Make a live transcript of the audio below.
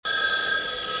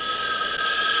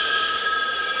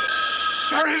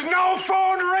There is no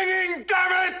phone ringing,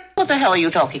 damn it! What the hell are you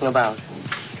talking about?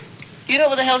 You know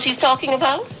what the hell she's talking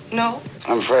about? No.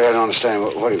 I'm afraid I don't understand.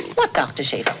 What Dr.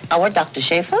 Schaefer? Our Dr.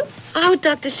 Schaefer? Oh,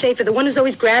 Dr. Schaefer, the one who's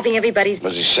always grabbing everybody's...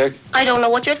 Was he sick? I don't know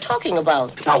what you're talking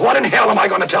about. Now, what in hell am I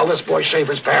going to tell this boy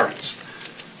Schaefer's parents?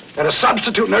 That a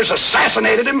substitute nurse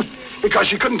assassinated him because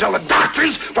she couldn't tell the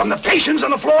doctors from the patients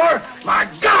on the floor? My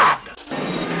God!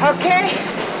 Okay.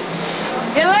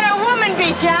 You let a woman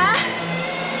beat ya, huh?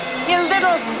 You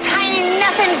little tiny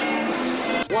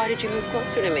nothing. Why did you move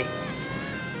closer to me?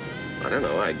 I don't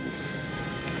know. I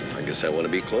guess I want to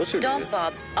be closer to you. Don't,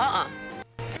 Bob.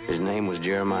 His name was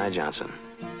Jeremiah Johnson.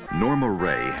 Norma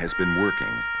Ray has been working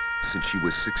since she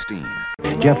was 16.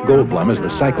 Jeff Goldblum is the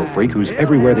cycle freak who's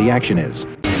everywhere the action is.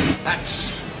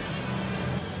 That's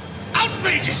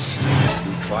outrageous!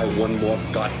 You try one more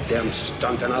goddamn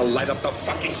stunt and I'll light up the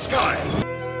fucking sky!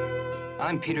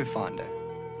 I'm Peter Fonda.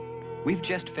 We've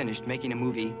just finished making a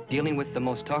movie dealing with the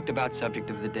most talked about subject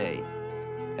of the day,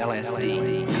 LSD.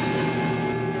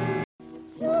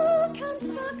 You can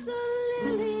fuck the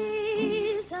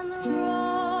lilies and the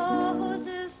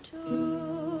roses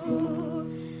too.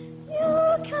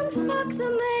 You can fuck the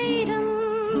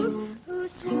maidens who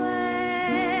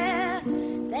swear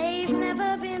they've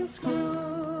never been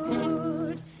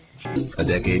screwed. A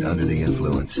decade under the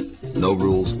influence. No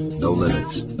rules, no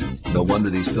limits. No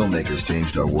wonder these filmmakers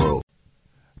changed our world.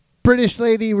 British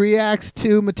lady reacts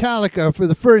to Metallica for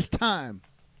the first time.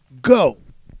 Go.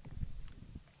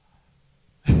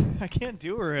 I can't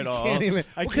do her at all. Can't even,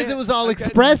 because it was all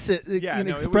expressions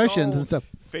and stuff.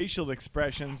 Facial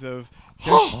expressions of,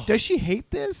 does she hate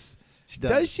this?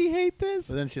 Does she hate this?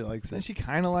 But then she likes it. Then she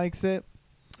kind of likes it.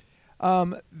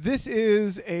 This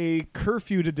is a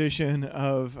curfewed edition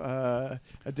of a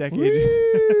decade.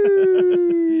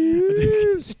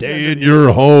 Stay in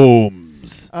your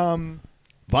homes.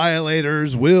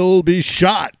 Violators will be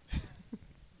shot.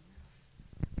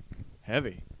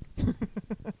 Heavy.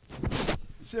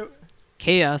 So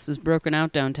chaos is broken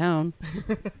out downtown.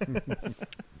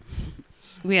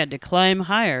 We had to climb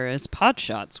higher as pot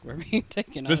shots were being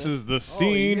taken. This is the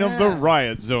scene of the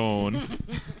riot zone.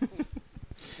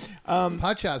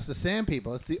 Pot shots, the sand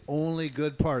people. It's the only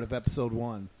good part of episode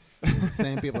 1. The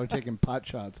sand people are taking pot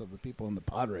shots of the people in the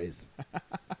pod race.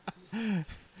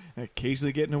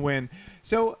 Occasionally getting a win.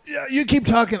 So yeah, you keep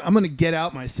talking. I'm going to get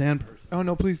out my sand person. Oh,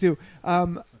 no, please do.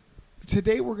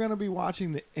 Today we're going to be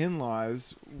watching The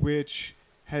In-Laws, which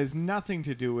has nothing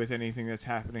to do with anything that's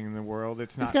happening in the world.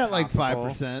 It's not. It's got topical.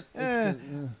 like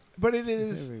 5%. But it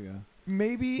is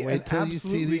maybe an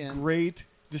absolutely great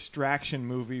distraction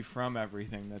movie from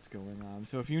everything that's going on.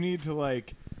 So if you need to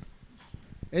like...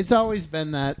 It's always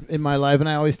been that in my life, and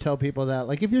I always tell people that.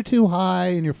 Like, if you're too high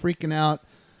and you're freaking out,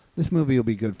 this movie will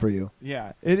be good for you.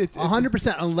 Yeah. It's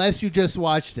 100%, unless you just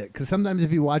watched it. Because sometimes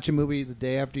if you watch a movie the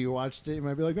day after you watched it, you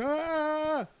might be like,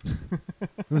 ah!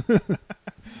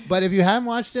 But if you haven't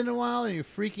watched it in a while and you're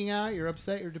freaking out, you're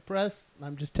upset, you're depressed,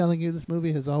 I'm just telling you this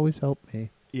movie has always helped me.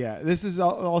 Yeah, this is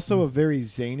also a very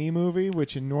zany movie,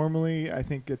 which normally I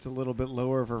think gets a little bit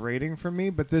lower of a rating for me,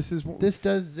 but this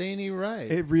does zany right.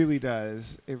 It really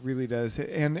does. It really does,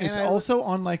 and it's also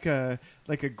on like a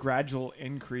gradual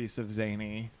increase of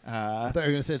zany. I thought you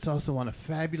were gonna say it's also on a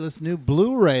fabulous new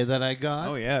Blu-ray that I got.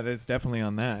 Oh yeah, it's definitely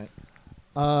on that.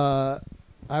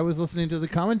 I was listening to the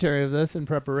commentary of this in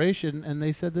preparation, and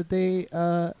they said that they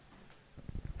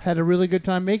had a really good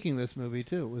time making this movie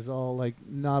too. It was all like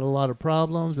not a lot of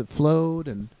problems. It flowed,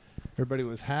 and everybody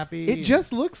was happy. It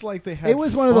just looks like they had. It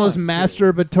was one of those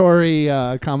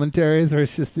masturbatory commentaries where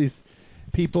it's just these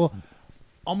people.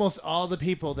 Almost all the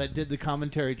people that did the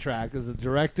commentary track is the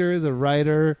director, the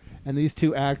writer, and these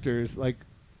 2 actors. Like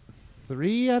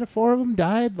 3 out of 4 of them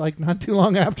died like not too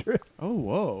long after it. Oh,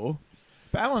 whoa.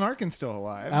 But Alan Arkin's still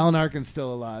alive. Alan Arkin's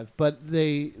still alive. But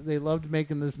they loved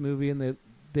making this movie, and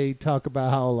they talk about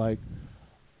how, like,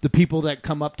 the people that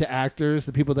come up to actors,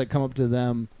 the people that come up to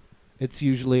them, it's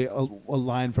usually a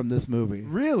line from this movie.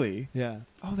 Really? Yeah.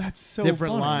 Oh, that's so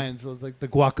different funny. lines. So it's like the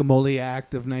Guacamole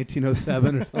Act of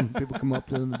 1907 or something. People come up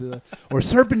to them and do that. Or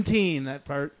Serpentine, that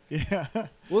part. Yeah.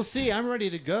 We'll see. I'm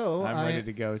ready to go. I'm ready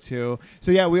to go, too.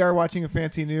 So, yeah, we are watching a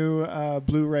fancy new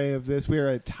Blu-ray of this. We are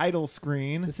at Title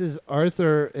Screen. This is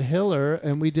Arthur Hiller,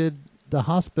 and we did The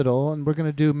Hospital, and we're going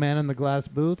to do Man in the Glass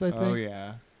Booth, I think. Oh,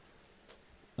 yeah.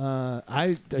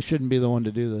 I shouldn't be the one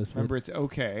to do this. Remember, it's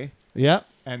okay. Yep.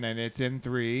 And then it's in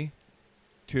 3,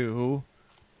 2,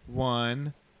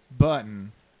 1,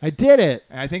 button. I did it.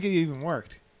 And I think it even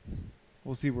worked.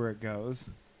 We'll see where it goes.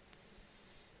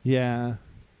 Yeah.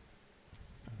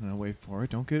 I'm gonna wait for it.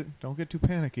 Don't get too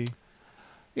panicky.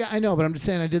 Yeah, I know, but I'm just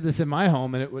saying I did this in my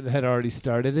home and it had already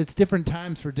started. It's different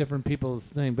times for different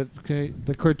people's thing, but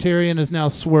the Criterion is now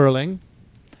swirling.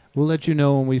 We'll let you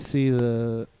know when we see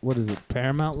the, what is it,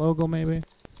 Paramount logo maybe?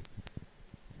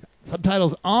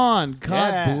 Subtitles on.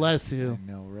 God bless you.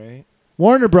 I know, right?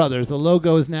 Warner Brothers, the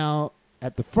logo is now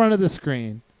at the front of the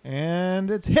screen.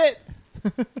 And it's hit.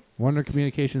 Warner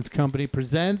Communications Company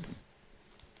presents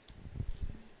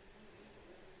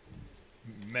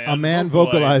a man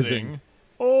vocalizing.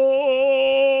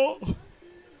 Oh!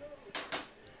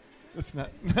 That's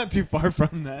not too far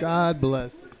from that. God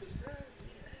bless.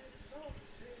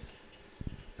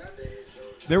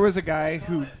 There was a guy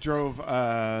who drove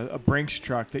a Brinks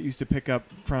truck that used to pick up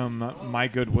from My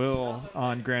Goodwill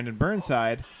on Grand and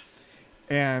Burnside,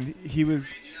 and he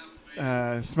was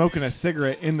smoking a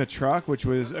cigarette in the truck, which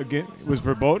was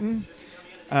verboten.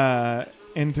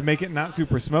 And to make it not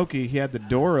super smoky, he had the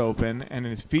door open and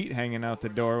his feet hanging out the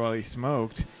door while he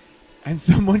smoked. And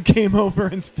someone came over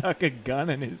and stuck a gun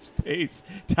in his face,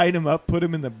 tied him up, put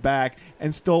him in the back,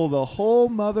 and stole the whole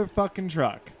motherfucking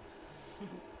truck.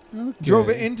 Okay. Drove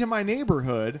it into my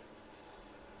neighborhood,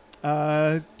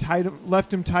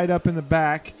 left him tied up in the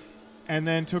back, and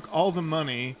then took all the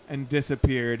money and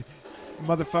disappeared.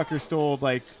 Motherfucker stole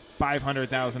like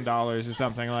 $500,000 or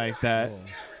something like that.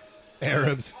 Oh.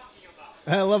 Arabs.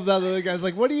 I love that other guy's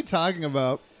like, what are you talking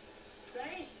about?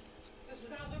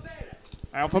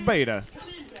 Alpha Beta.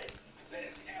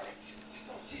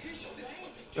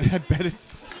 I bet it's...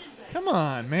 Come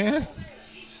on, man.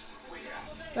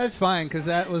 That's fine, because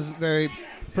that was very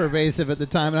pervasive at the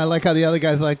time, and I like how the other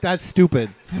guy's like, that's stupid.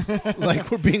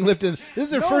 Like, we're being lifted. This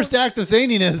is their first act of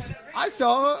zaniness. I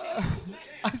saw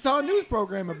a news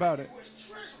program about it.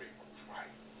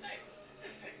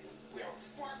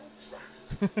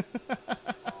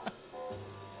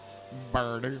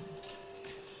 Barter.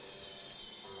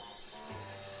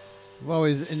 I've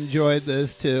always enjoyed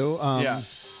this too. Yeah,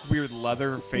 weird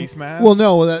leather face mask. Well,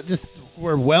 no, that just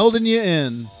we're welding you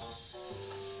in.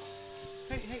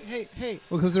 Hey.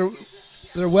 Well, because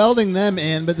they're welding them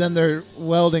in, but then they're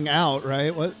welding out,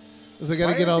 right? What? Because they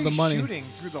got to get all the money. Shooting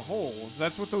through the holes.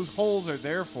 That's what those holes are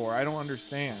there for. I don't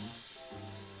understand.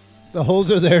 The holes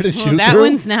are there to shoot that through?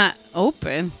 one's not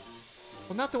open.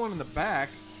 Well, not the one in the back.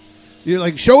 You're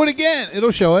like, show it again.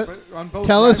 It'll show it. But on both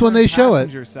Tell us when they show it.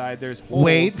 passenger side, there's holes.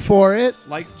 Wait for it.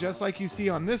 Just like you see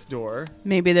on this door.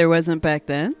 Maybe there wasn't back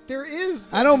then. There is.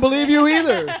 I don't believe you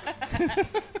either.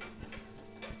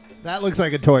 That looks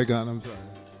like a toy gun. I'm sorry.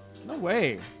 No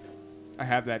way. I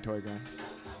have that toy gun.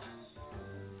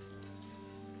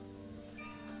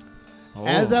 Oh.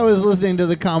 As I was listening to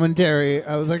the commentary,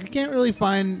 I was like, I can't really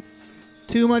find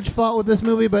too much fault with this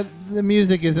movie, but the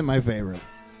music isn't my favorite.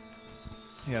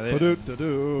 Yeah,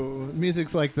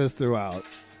 music's like this throughout.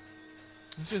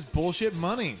 It's just bullshit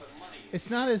money. It's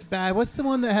not as bad. What's the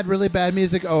one that had really bad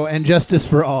music? Oh, and Justice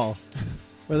for All,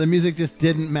 where the music just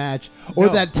didn't match. Or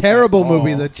No, that terrible at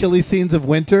movie, all. The Chilly Scenes of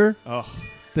Winter. Ugh.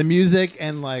 The music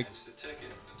and like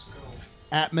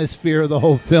atmosphere of the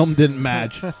whole film didn't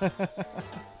match.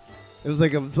 It was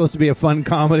like it was supposed to be a fun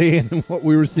comedy, and what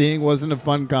we were seeing wasn't a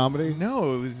fun comedy.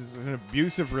 No, it was an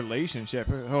abusive relationship.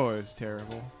 Oh, it was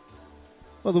terrible.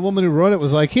 Well, the woman who wrote it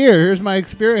was like, here's my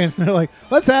experience. And they're like,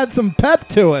 let's add some pep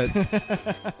to it.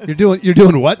 You're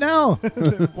doing what now?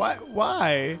 What?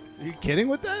 Why? Are you kidding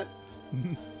with that?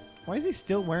 Why is he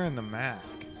still wearing the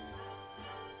mask?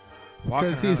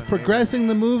 Because he's progressing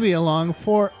the movie along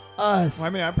for us. Well, I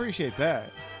mean, I appreciate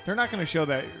that. They're not going to show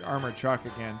that armored truck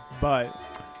again, but...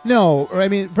 No, I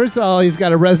mean, first of all, he's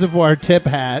got a reservoir tip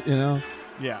hat, you know?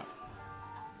 Yeah.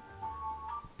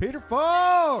 Peter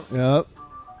Falk! Yep.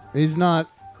 He's not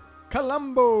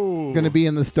Columbo going to be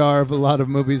in the star of a lot of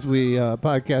movies we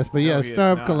podcast, but yeah,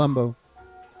 star of Columbo.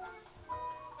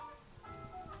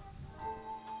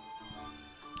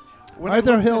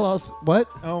 Arthur Hill also... What?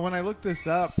 Oh, when I looked this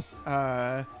up,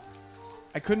 I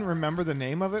couldn't remember the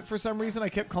name of it for some reason. I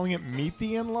kept calling it Meet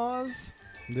the In-Laws.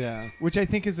 Yeah. Which I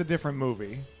think is a different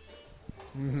movie.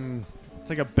 Mm-hmm. It's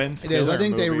like a Ben Stiller It is. I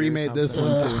think they movie or remade this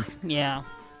one, something. too. Yeah.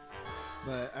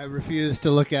 But I refuse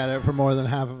to look at it for more than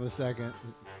half of a second.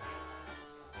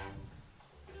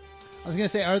 I was going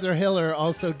to say Arthur Hiller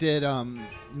also did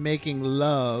Making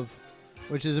Love,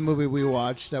 which is a movie we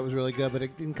watched that was really good, but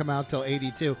it didn't come out till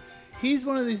 82. He's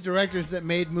one of these directors that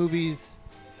made movies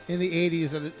in the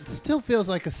 80s and it still feels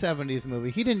like a 70s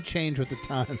movie. He didn't change with the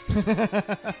times.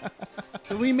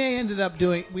 So we may end up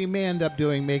doing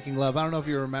Making Love. I don't know if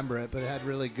you remember it, but it had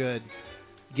really good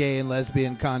gay and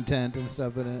lesbian content and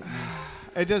stuff in it.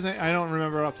 It doesn't. I don't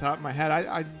remember off the top of my head.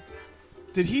 I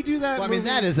did he do that? Well, I mean,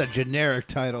 that is a generic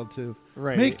title too.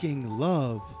 Right. Making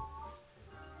Love.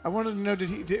 I wanted to know,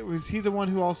 was he the one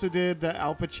who also did the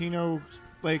Al Pacino,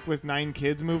 like, with 9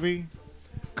 kids movie?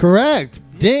 Correct.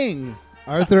 Ding.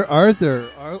 Arthur,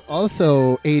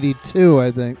 also 82,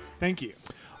 I think. Thank you.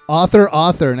 Author,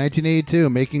 1982.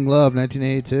 Making Love,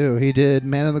 1982. He did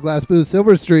Man in the Glass Booth,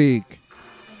 Silver Streak.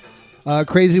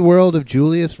 Crazy World of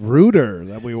Julius Reuter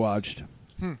that we watched.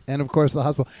 And, of course, The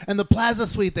Hospital. And The Plaza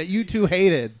Suite that you two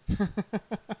hated.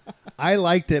 I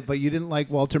liked it, but you didn't like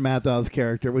Walter Matthau's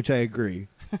character, which I agree.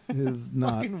 It was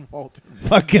not.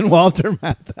 Fucking Walter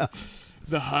Matthau.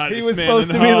 The hottest He was man supposed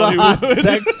in to be the hot Hollywood.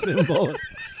 sex symbol.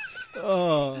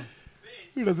 Oh.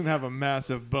 Who doesn't have a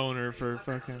massive boner for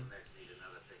fucking...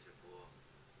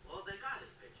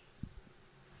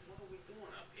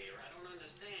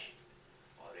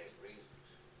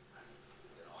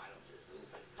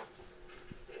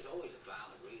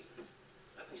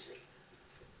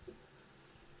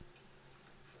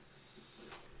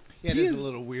 Yeah, it is a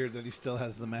little weird that he still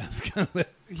has the mask on.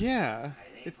 Yeah,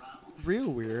 it's real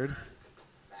weird.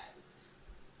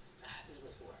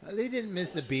 They didn't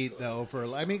miss a beat, though.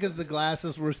 Because the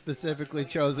glasses were specifically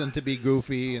chosen to be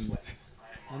goofy, and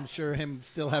I'm sure him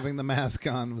still having the mask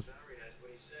on was...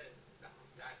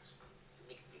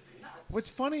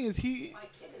 What's funny is he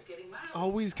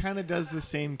always kind of does the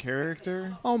same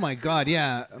character. Oh, my God,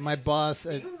 yeah. My boss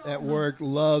at work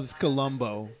loves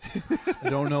Columbo. I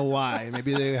don't know why.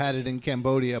 Maybe they had it in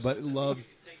Cambodia, but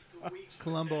loves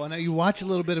Columbo. And you watch a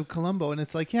little bit of Columbo, and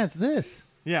it's like, yeah, it's this.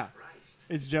 Yeah,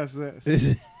 it's just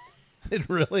this. It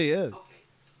really is.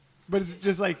 But it's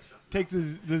just like, take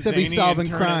the Except he's solving and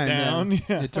turn crime. it down.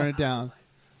 Yeah. They turn it down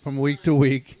from week to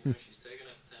week.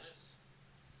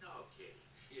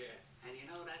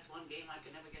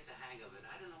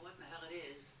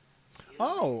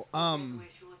 Oh,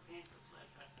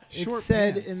 it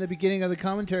said in the beginning of the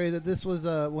commentary that this was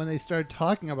when they started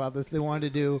talking about this, they wanted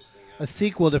to do a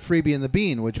sequel to Freebie and the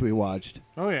Bean, which we watched.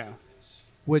 Oh, yeah.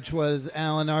 Which was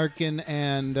Alan Arkin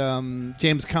and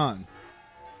James Caan.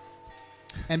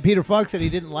 And Peter Falk said he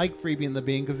didn't like Freebie and the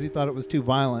Bean because he thought it was too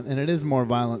violent, and it is more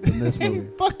violent than this movie.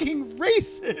 Fucking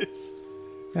racist.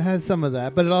 It has some of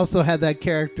that, but it also had that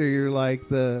character. You're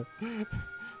like I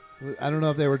don't know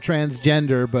if they were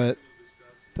transgender, but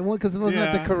the one because wasn't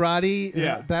that the karate?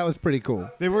 Yeah, that was pretty cool.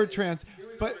 They were trans,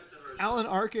 but Alan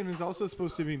Arkin is also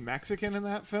supposed to be Mexican in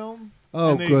that film.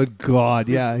 Oh, good God!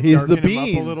 Yeah, he's the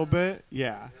Bean. Up a little bit,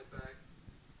 yeah.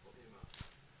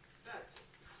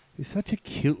 He's such a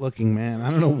cute-looking man.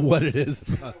 I don't know what it is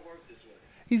about.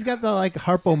 He's got the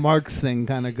Harpo Marx thing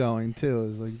kind of going too.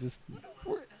 It's like just.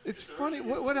 It's funny.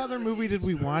 What other movie did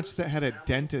we watch that had a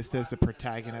dentist as the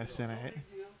protagonist in it?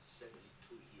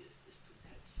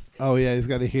 Oh yeah, he's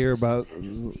got to hear about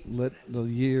the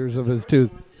years of his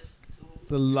tooth,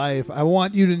 the life. I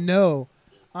want you to know.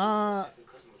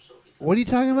 What are you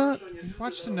talking about? We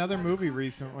watched another movie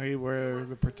recently where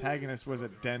the protagonist was a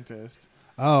dentist.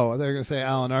 Oh, they're gonna say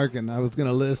Alan Arkin. I was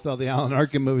gonna list all the Alan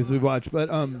Arkin movies we watched,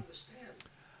 but I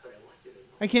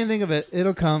can't think of it.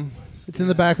 It'll come. It's in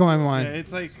the back of my mind. Yeah,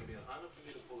 it's like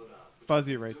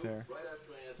fuzzy right there.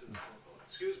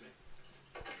 Excuse me.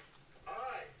 All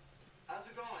right. How's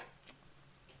it going?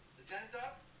 The tent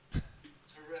up?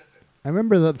 Terrific. I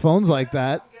remember the phones like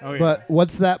that. Oh, yeah. But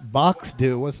what's that box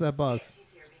do? What's that box?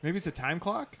 Maybe it's a time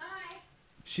clock?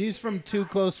 She's from Too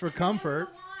Close for Comfort.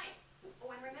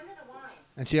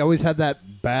 And she always had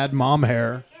that bad mom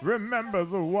hair. Remember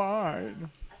the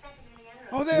wine.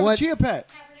 Oh, they have a chia pet.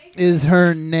 Is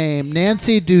her name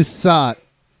Nancy Dussault?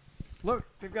 Look,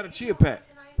 they've got a chia pet.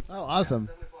 Oh, awesome.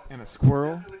 And a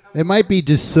squirrel. It might be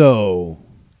Dussault.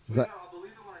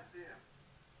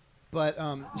 But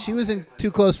she was in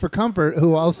Too Close for Comfort,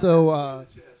 who also,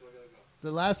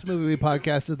 the last movie we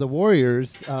podcasted, The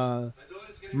Warriors,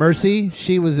 Mercy,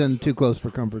 she was in Too Close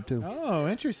for Comfort, too. Oh,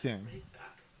 interesting.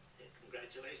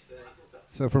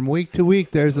 So from week to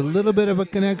week, there's a little bit of a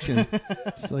connection.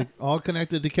 It's like all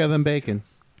connected to Kevin Bacon.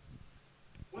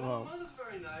 Well,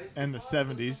 and the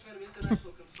 70s.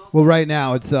 Well, right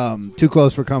now, it's Too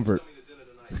Close for Comfort.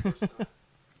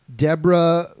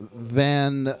 Deborah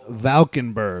Van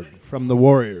Valkenburg from The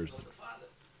Warriors.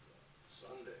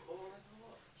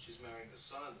 She's marrying the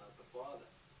son, not the father.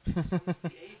 The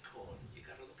acorn. You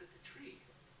gotta look at the tree.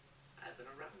 I've been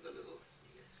around a little.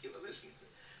 Give a listen.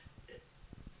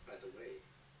 By the way.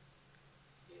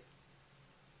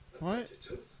 What?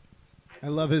 I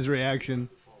love his reaction.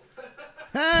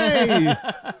 Hey!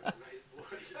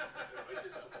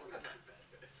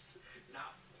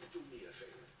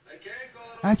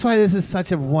 That's why this is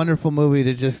such a wonderful movie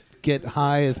to just get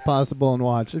high as possible and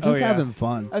watch. They're just having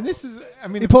fun. And this is, I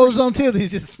mean, he pulled his own teeth. He's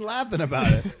just laughing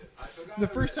about it. The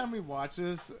first time we watched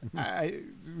this, it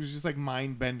was just like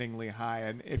mind-bendingly high.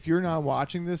 And if you're not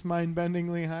watching this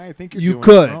mind-bendingly high, I think you're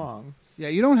doing it wrong. Yeah,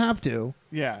 you don't have to.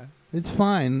 Yeah. It's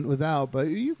fine without, but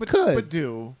you could. But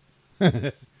do.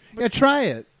 Yeah, try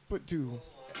it. But do.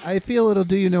 I feel it'll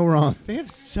do you no wrong. They have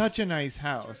such a nice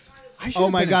house. Oh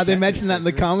my God, they mentioned that in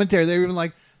the commentary. They were even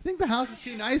like, I think the house is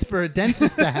too nice for a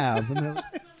dentist to have. And they're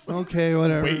like, okay,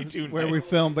 whatever. Way too where nice. we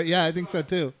filmed, but yeah, I think so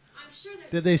too.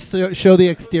 Did they show the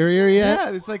exterior yet? Yeah,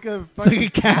 it's like a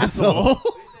castle.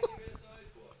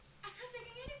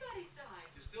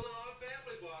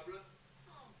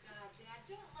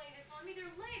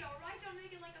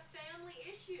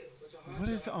 What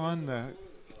is on the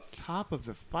top of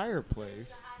the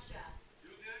fireplace?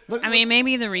 I mean,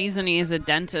 maybe the reason he's a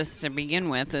dentist to begin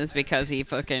with is because he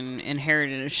fucking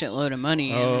inherited a shitload of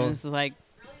money and was like,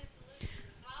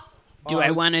 do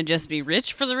I want to just be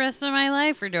rich for the rest of my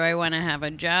life, or do I want to have a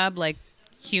job like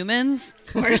humans?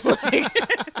 Or like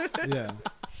Yeah.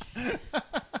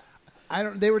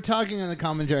 They were talking in the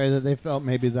commentary that they felt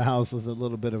maybe the house was a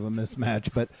little bit of a mismatch,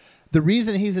 but the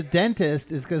reason he's a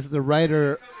dentist is because the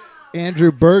writer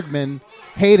Andrew Bergman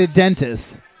hated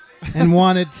dentists and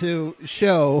wanted to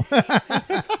show.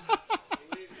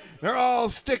 They're all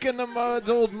sticking the mud's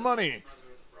old money.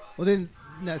 Well, they didn't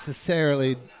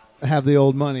necessarily have the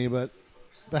old money, but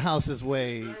the house is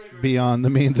way beyond the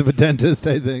means of a dentist,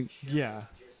 I think. Yeah.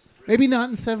 Maybe not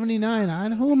in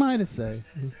 79. Who am I to say?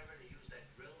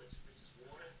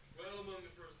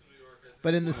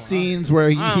 But in the scenes where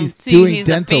he's doing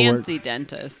dental work. He's a fancy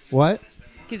dentist. What?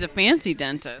 He's a fancy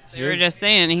dentist. They were just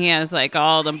saying he has like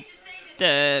all the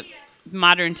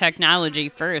modern technology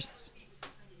first.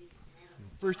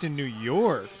 First in New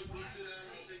York.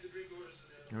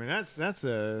 I mean, that's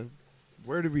a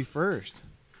where to be first.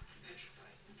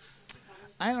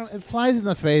 It flies in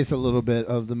the face a little bit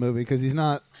of the movie because he's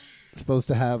not supposed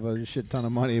to have a shit ton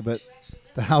of money, but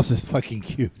the house is fucking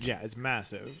huge. Yeah, it's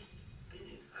massive.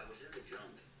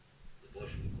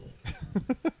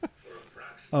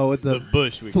 Oh, with the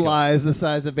bush flies the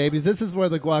size of babies. This is where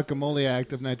the Guacamole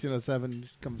Act of 1907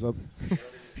 comes up.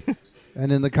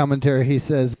 And in the commentary, he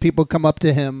says, people come up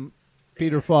to him,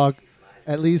 Peter Falk,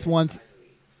 at least once,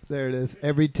 there it is,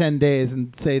 every 10 days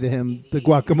and say to him, the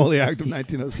Guacamole Act of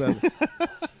 1907.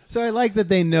 So I like that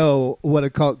they know what a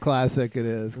cult classic it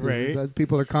is. 'Cause Right.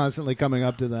 People are constantly coming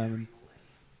up to them and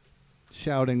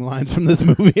shouting lines from this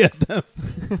movie at them.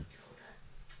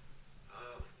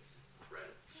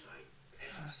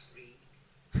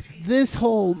 This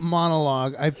whole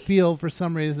monologue, I feel, for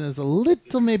some reason, is a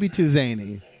little maybe too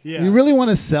zany. Yeah. You really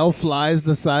want to sell flies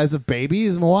the size of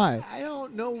babies? Why? I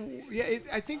don't know. Yeah,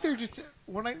 I think they're just.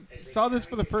 When I saw this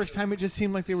for the first time, it just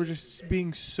seemed like they were just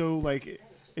being so like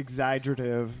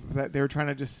exaggerative that they were trying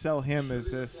to just sell him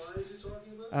as this,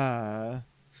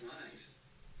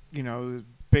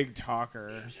 big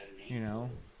talker.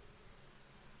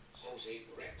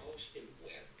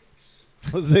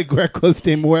 Jose Greco's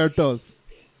de Muertos.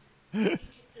 We're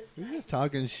just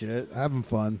talking shit, having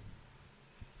fun.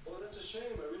 Well, that's a shame.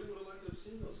 I really would have liked to have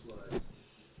seen those slides.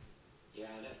 Yeah,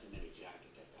 I left them in a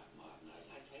jacket that got modernized.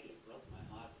 I tell you, it broke my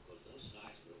heart because those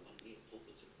slides would have won me a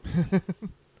Pulitzer Prize.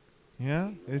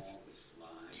 Yeah, it's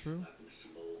true.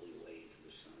 Slowly away into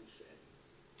the sunset.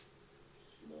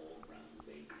 Small brown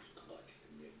babies clutched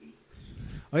in their beaks.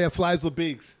 Oh, yeah, flies with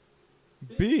beaks.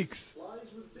 Beaks? Flies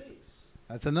with beaks.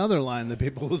 That's another line that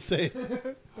people will say.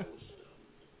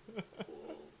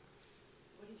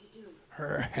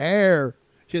 Her hair.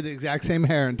 She had the exact same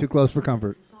hair and Too Close for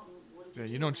Comfort. Yeah,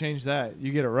 you don't change that.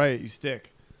 You get it right, you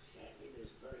stick.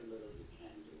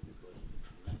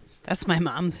 That's my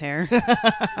mom's hair.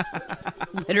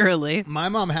 Literally. My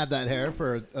mom had that hair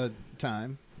for a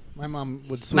time. My mom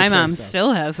would switch My her mom stuff.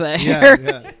 still has that hair.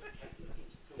 Yeah.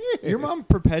 Your mom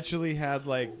perpetually had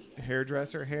like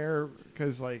hairdresser hair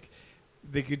because like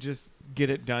they could just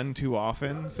get it done too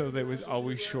often, so they was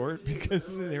always short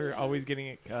because they were always getting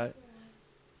it cut.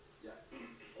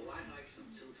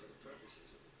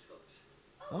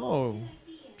 Oh,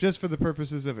 just for the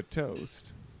purposes of a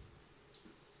toast.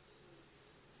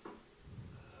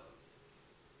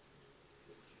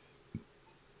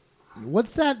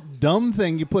 What's that dumb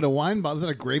thing you put a wine bottle? Is that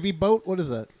a gravy boat? What is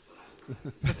that?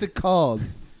 What's it called?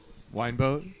 Wine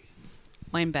boat?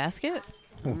 Wine basket?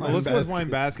 Well, let's go with wine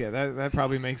basket. That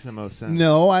probably makes the most sense.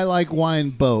 No, I like wine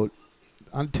boat.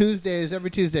 On Tuesdays,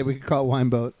 every Tuesday, we could call it wine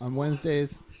boat. On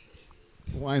Wednesdays,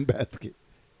 wine basket.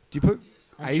 Do you put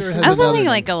I'm sure it I has also another think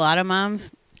name. like a lot of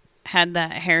moms had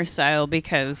that hairstyle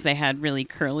because they had really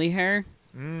curly hair.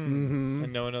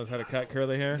 And no one knows how to cut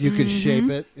curly hair? You could shape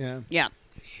it, yeah. Yeah.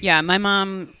 Yeah, my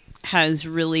mom has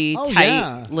really Oh, tight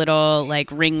yeah. little like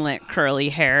ringlet curly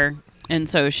hair, and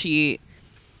so she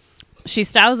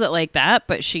styles it like that,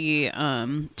 but she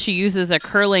uses a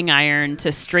curling iron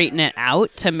to straighten it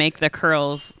out to make the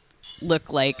curls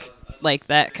look like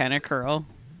that kind of curl.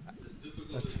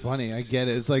 That's funny. I get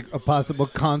it. It's like a possible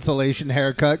consolation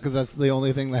haircut because that's the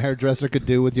only thing the hairdresser could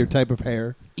do with your type of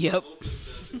hair. Yep.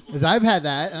 Because I've had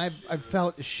that, and I've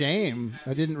felt shame.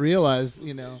 I didn't realize,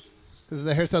 because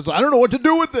the hairstyle's like, I don't know what to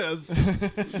do with this.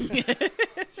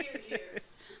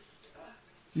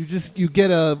 You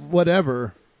get a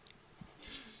whatever,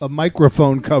 a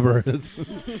microphone cover.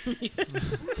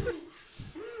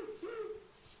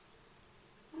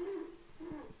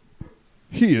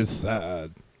 He is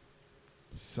sad.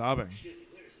 Sobbing.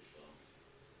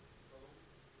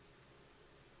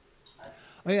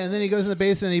 Oh yeah, and then he goes in the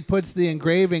basement and he puts the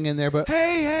engraving in there, but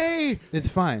hey, it's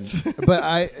fine.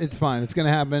 It's fine. It's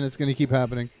gonna happen. It's gonna keep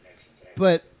happening.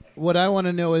 But what I want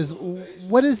to know is,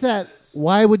 what is that?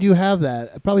 Why would you have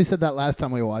that? I probably said that last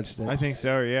time we watched it. I think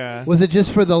so. Yeah. Was it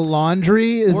just for the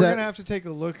laundry? We're gonna have to take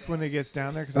a look when it gets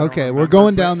down there. Okay, we're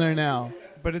going down there now.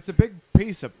 But it's a big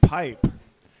piece of pipe.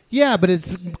 Yeah, but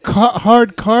it's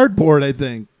hard cardboard, I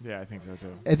think. Yeah, I think so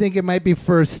too. I think it might be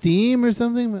for steam or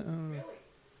something. But,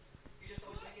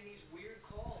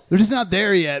 they're just not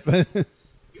there yet. But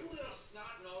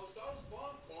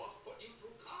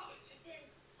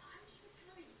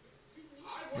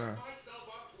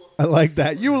I like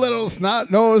that. You little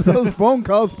snot nose. Those phone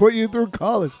calls put you through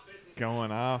college.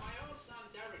 Going off.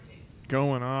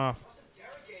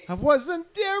 I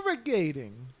wasn't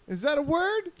derogating. Is that a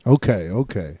word? Okay.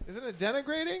 Isn't it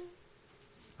denigrating?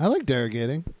 I like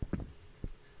derogating.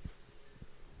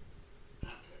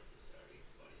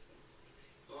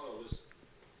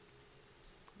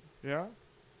 Yeah?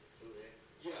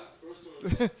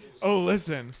 Oh,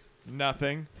 listen.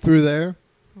 Nothing. Through there?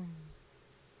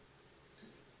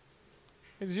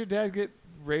 Hey, does your dad get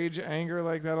rage, anger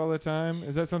like that all the time?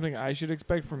 Is that something I should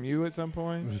expect from you at some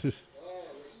point?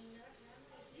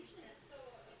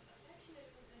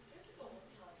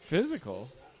 Physical?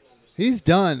 He's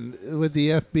done with the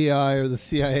FBI or the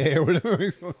CIA or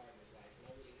whatever.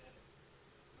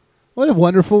 What a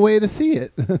wonderful way to see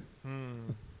it.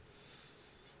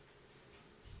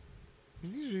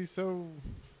 Usually so...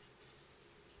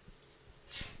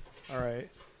 All right.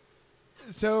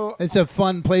 So it's a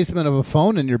fun placement of a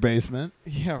phone in your basement.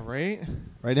 Yeah, right?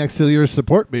 Right next to your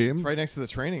support beam. It's right next to the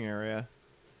training area.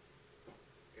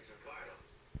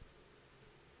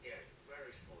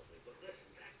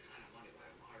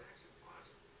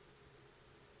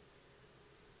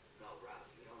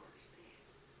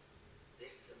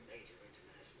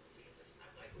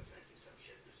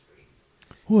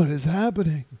 What is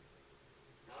happening?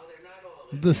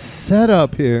 The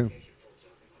setup here.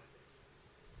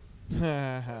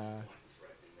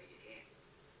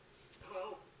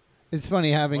 It's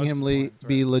funny having him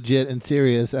be legit and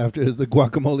serious after the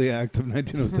Guacamole Act of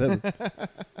 1907.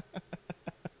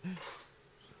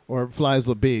 Or Flies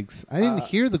with Beaks. I didn't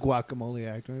hear the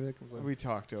Guacamole Act. Maybe that comes we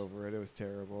talked over it. It was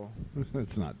terrible.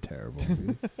 It's not terrible.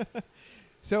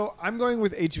 So I'm going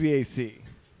with HVAC.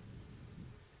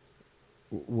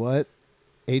 What?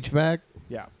 HVAC?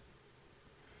 Yeah.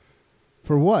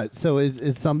 For what? So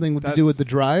is something to do with the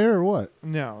dryer or what?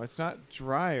 No, it's not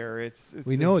dryer. It's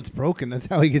we know it's broken. That's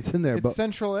how he gets in there. It's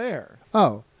central air.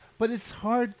 Oh, but it's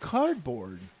hard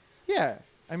cardboard. Yeah,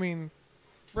 I mean,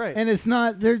 right. And it's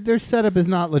not their setup is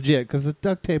not legit because the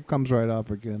duct tape comes right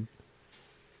off again.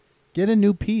 Get a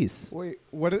new piece. Wait,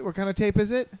 what kind of tape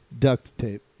is it? Duct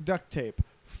tape. Duct tape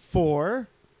for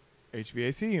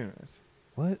HVAC units.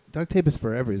 What? Duct tape is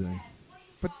for everything.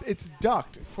 But it's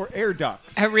duct for air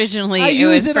ducts. Originally, I it used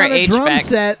was it for on a HVAC. drum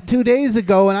set 2 days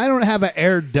ago, and I don't have an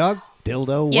air duct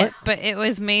dildo. Yeah, What? but it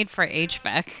was made for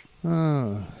HVAC.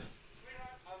 Oh.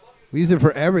 We use it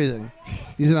for everything.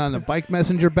 Use it on a bike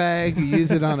messenger bag. You use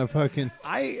it on a fucking.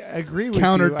 I agree with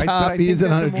countertop. you. I Use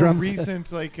it on a more drum set. recent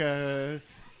thing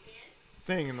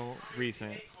in the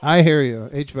recent. I hear you.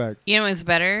 HVAC. You know what's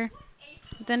better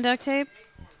than duct tape?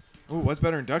 Ooh, what's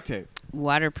better than duct tape?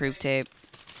 Waterproof tape.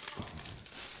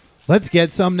 Let's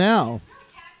get some now.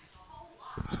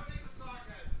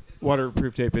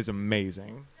 Waterproof tape is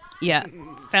amazing. Yeah,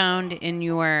 found in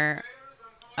your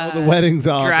the wedding's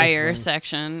off. dryer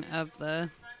section of the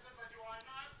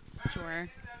store.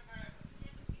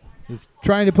 He's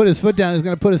trying to put his foot down. He's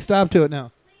going to put a stop to it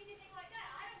now.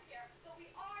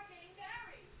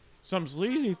 Some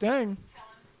sleazy thing.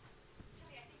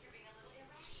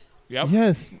 Yep.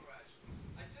 Yes.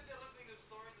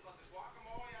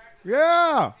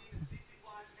 Yeah.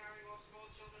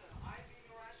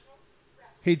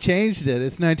 He changed it.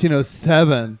 It's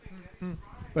 1907.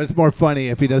 But it's more funny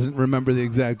if he doesn't remember the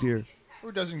exact year.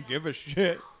 Who doesn't give a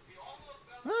shit?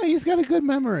 Oh, he's got a good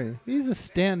memory. He's a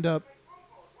stand-up.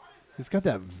 He's got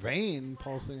that vein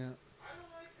pulsing out.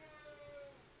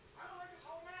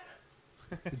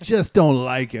 Just don't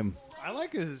like him. I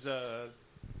like his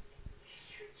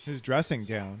dressing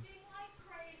gown.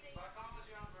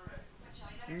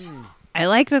 I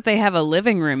like that they have a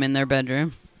living room in their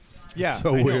bedroom. Yeah,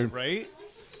 So I weird. know, right?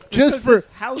 Just Because for this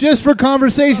house just for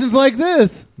conversations like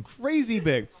this. crazy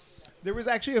big. There was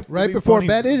actually a Right really before funny-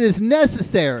 bed, it is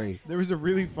necessary. There was a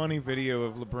really funny video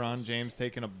of LeBron James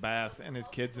taking a bath and his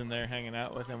kids in there hanging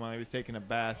out with him while he was taking a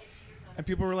bath. And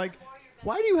people were like,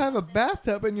 why do you have a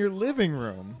bathtub in your living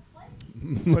room?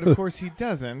 But of course he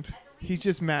doesn't. He's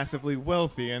just massively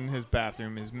wealthy and his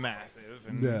bathroom is massive.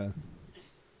 And Yeah.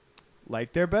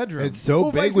 like their bedroom. It's so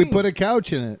Oh, big we Vicine. put a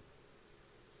couch in it.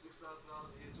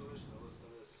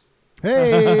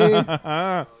 Hey.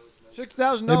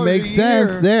 $6,000 It makes a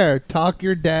sense year. there. Talk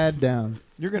your dad down.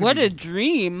 You're gonna What be- a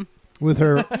dream. With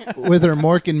her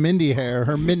Mork and Mindy hair,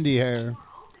 her Mindy hair.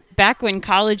 Back when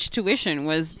college tuition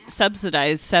was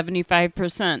subsidized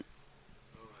 75%.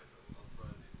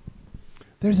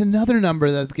 There's another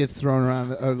number that gets thrown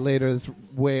around later that's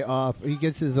way off. He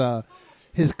gets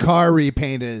his car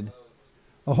repainted.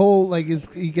 A whole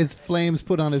he gets flames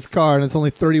put on his car and it's only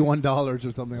 $31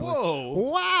 or something. Whoa.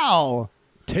 Like, wow.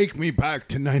 Take me back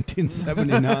to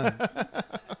 1979.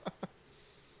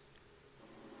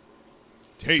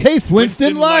 Taste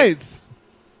Winston Lights.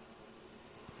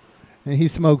 And he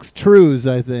smokes Trues,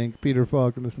 I think. Peter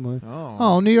Falk in this movie.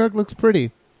 Oh, New York looks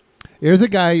pretty. Here's a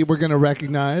guy we're going to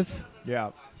recognize.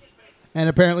 Yeah. And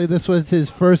apparently this was his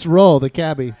first role, the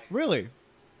cabbie. Really?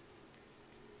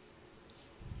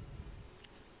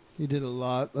 He did a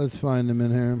lot. Let's find him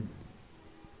in here.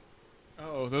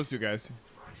 Oh, those two guys.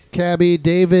 Cabbie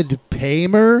David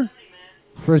Paymer.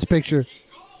 First picture.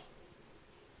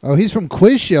 Oh, he's from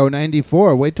Quiz Show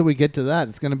 94. Wait till we get to that.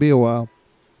 It's going to be a while.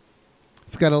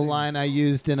 It's got a line I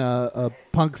used in a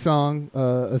punk song,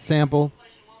 a sample.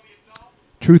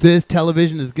 Truth is,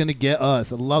 television is going to get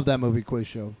us. I love that movie, Quiz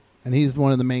Show. And he's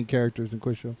one of the main characters in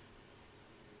Quiz Show.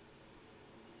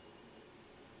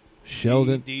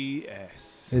 Sheldon.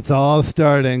 GDS. It's all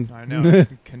starting. I know.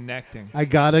 It's connecting. I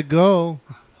got to go.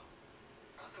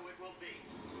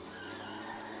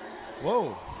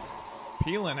 Whoa.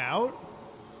 Peeling out?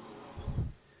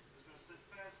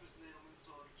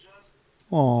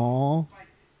 Aww.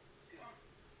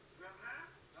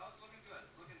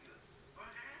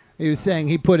 He was saying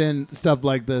he put in stuff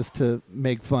like this to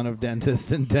make fun of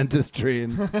dentists and dentistry.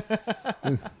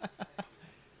 And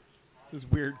This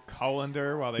weird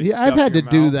colander while they yeah, I've stuff had to your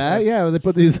do mouth that. with- Yeah, they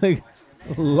put these like,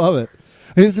 love it.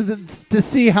 It's to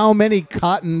see how many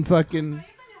cotton fucking.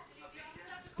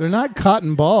 They're not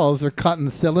cotton balls. They're cotton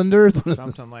cylinders.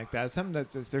 Something like that. Something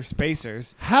that's they're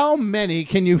spacers. How many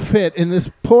can you fit in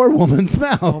this poor woman's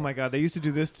mouth? Oh my god, they used to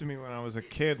do this to me when I was a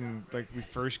kid and like we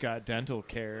first got dental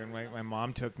care and like my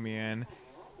mom took me in.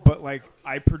 But like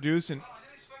I produce an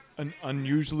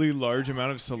unusually large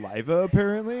amount of saliva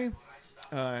apparently.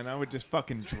 And I would just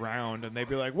fucking drown and they'd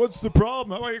be like, "What's the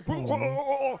problem?" I'm like,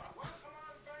 "Whoa."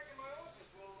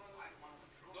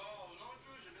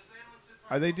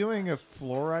 Are they doing a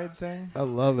fluoride thing? I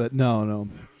love it. No.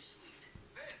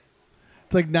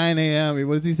 It's like 9 a.m.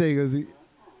 What does he say? He goes, yeah.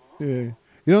 You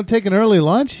don't take an early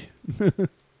lunch?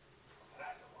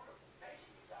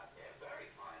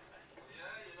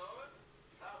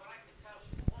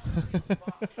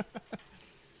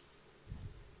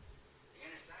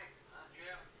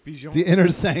 The inner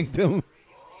sanctum.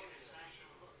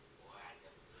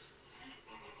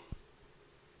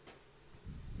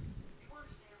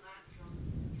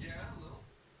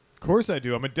 Of course I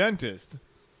do. I'm a dentist.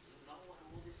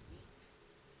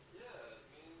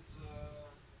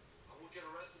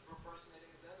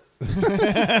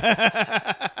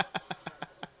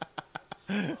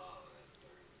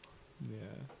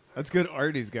 That's good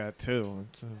art he's got too.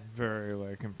 It's very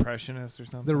like impressionist or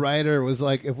something. The writer was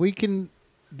like, if we can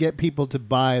get people to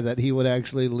buy that he would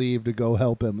actually leave to go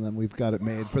help him, then we've got it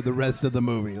made for the rest of the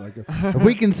movie. Like, if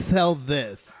we can sell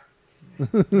this.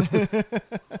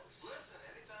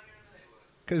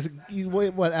 Because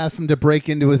what asked him to break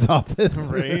into his office,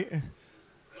 right?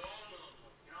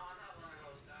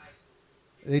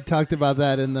 They talked about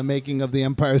that in the making of The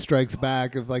Empire Strikes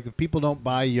Back. If people don't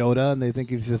buy Yoda and they think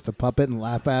he's just a puppet and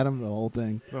laugh at him, the whole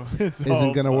thing It's all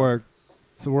isn't going to fun. work.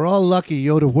 So we're all lucky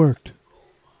Yoda worked.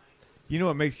 You know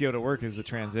what makes Yoda work is the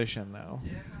transition, though.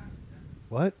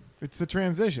 What? It's the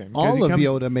transition. 'Cause All of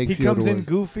Yoda makes He Yoda comes in work.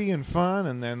 goofy and fun,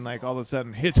 and then like all of a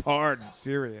sudden hits hard and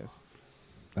serious.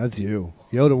 That's you.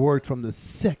 Yoda worked from the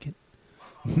second.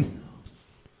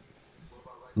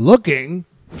 Looking,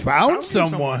 found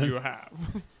someone. you have.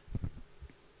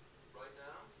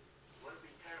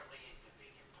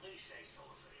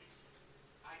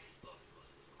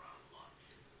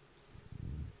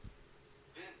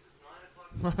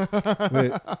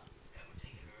 Wait.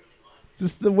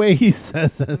 Just the way he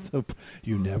says that. So,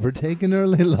 you never take an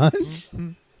early lunch?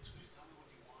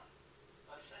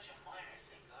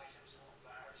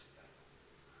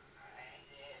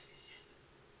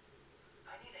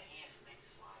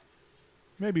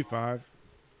 Maybe 5.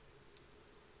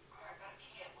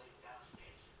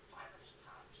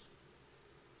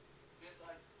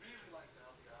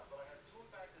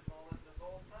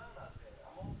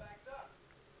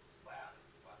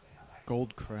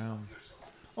 Gold crown.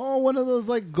 Oh, one of those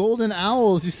like golden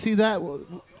owls. You see that?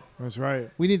 That's right.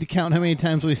 We need to count how many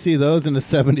times we see those in a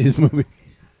 70s movie.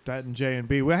 That and J and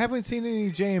B. We haven't seen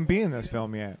any J and B in this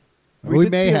film yet. We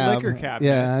did may see a have. liquor cabinet.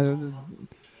 Yeah.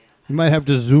 You might have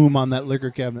to zoom on that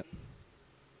liquor cabinet.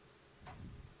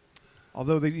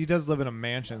 Although he does live in a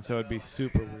mansion, so it'd be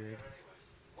super weird.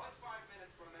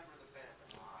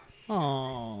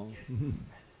 Oh.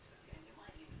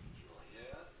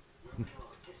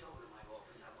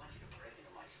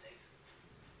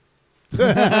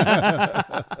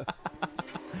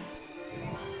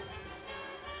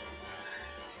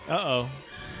 Uh-oh.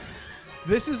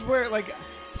 This is where, like,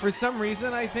 for some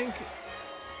reason, I think...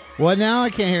 What now? I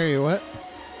can't hear you. What?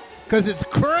 Because it's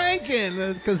cranking.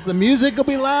 Because the music will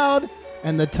be loud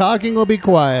and the talking will be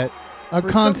quiet. A for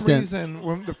constant. some reason,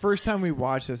 when the first time we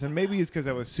watched this, and maybe it's because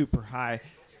I was super high,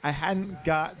 I hadn't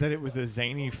got that it was a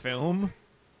zany film.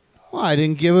 Well, I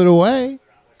didn't give it away.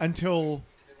 Until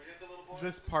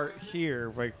this part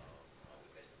here, like...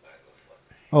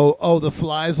 Oh, the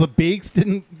flies with beaks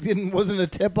wasn't a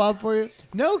tip off for you?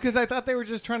 No, because I thought they were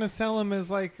just trying to sell him as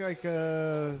like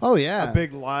a a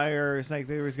big liar. It's like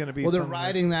there was going to be. Well, they're some,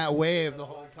 riding that wave the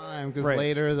whole time because Right.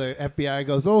 later the FBI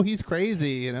goes, "Oh, he's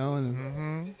crazy," you know.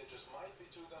 And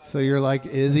so you're like,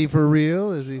 "Is he for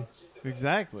real? Is he?"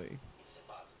 Exactly.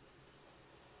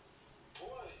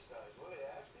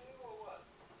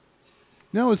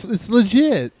 No, it's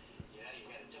legit.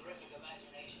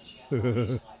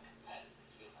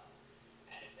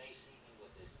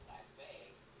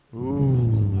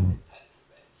 Ooh.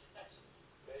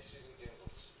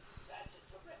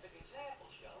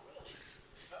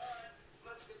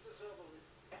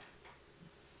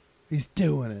 He's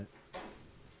doing it.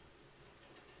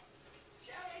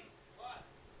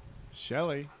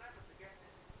 Shelley.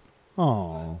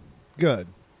 Oh, good.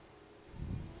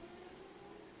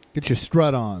 Get your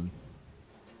strut on.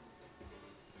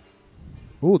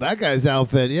 Ooh, that guy's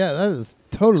outfit. Yeah, that is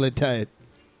totally tight.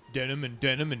 Denim and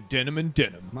denim and denim and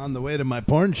denim. I'm on the way to my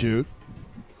porn shoot.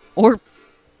 Or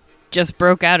just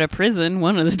broke out of prison,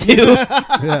 one of the two.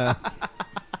 Yeah.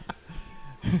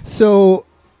 So,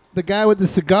 the guy with the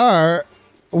cigar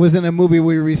was in a movie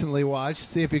we recently watched.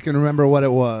 See if you can remember what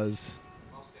it was.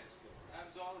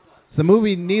 It's a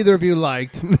movie neither of you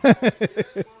liked.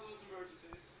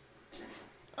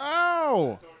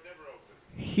 Oh!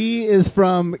 He is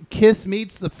from Kiss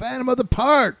Meets the Phantom of the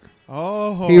Park.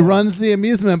 Oh. He runs the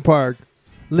amusement park.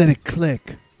 Let it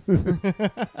click.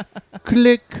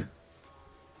 Click.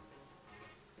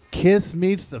 Kiss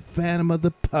Meets the Phantom of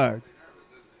the Park.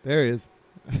 There he is.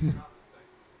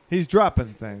 He's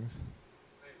dropping things.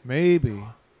 Maybe.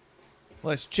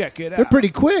 Let's check it out. They're pretty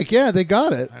quick. Yeah, they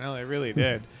got it. I know they really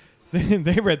did.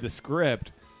 They read the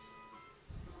script.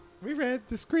 We read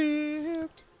the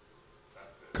script.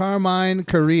 Carmine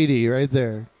Caridi right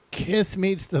there. Kiss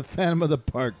Meets the Phantom of the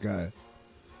Park guy.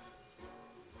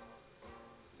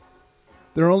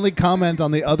 Their only comment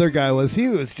on the other guy was he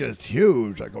was just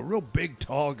huge, like a real big,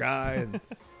 tall guy. And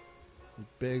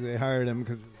big. They hired him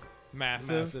because he's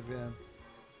Massive. yeah.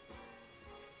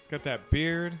 He's got that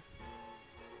beard.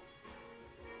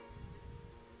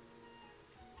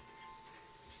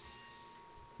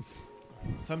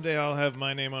 Someday I'll have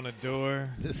my name on a door.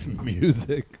 This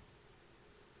music.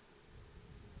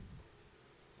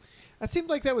 That seemed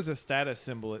like that was a status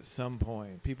symbol at some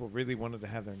point. People really wanted to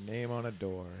have their name on a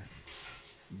door.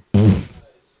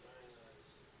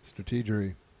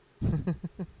 Strategery.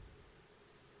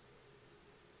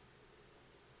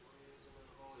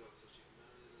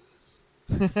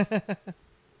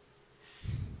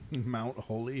 Mount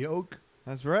Holyoke.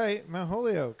 That's right, Mount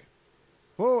Holyoke.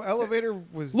 Whoa, elevator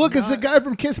was. Look, it's the not- guy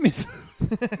from Kiss Me. It's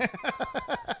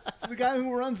the guy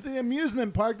who runs the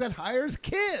amusement park that hires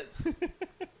kids.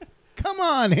 Come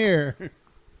on here.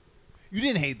 You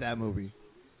didn't hate that movie.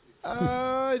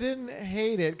 I didn't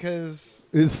hate it because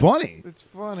it's funny. It's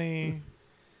funny.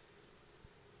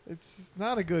 It's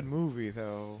not a good movie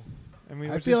though. I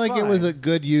mean, I feel like it was a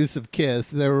good use of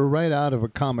Kiss. They were right out of a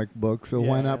comic book, so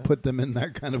why not put them in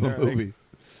that kind of a movie?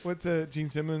 What's Gene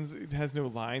Simmons has no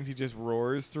lines. He just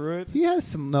roars through it. He has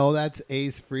some. No, that's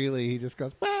Ace Frehley. He just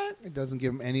goes. Bah! It doesn't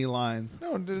give him any lines.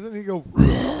 No, doesn't he go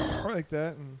like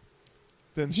that? And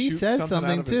then he shoot says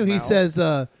something too. He says,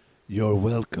 "You're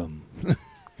welcome."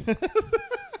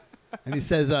 And he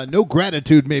says, "No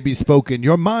gratitude may be spoken.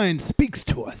 Your mind speaks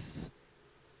to us.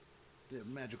 They have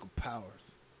magical powers."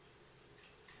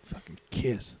 Fucking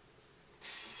Kiss.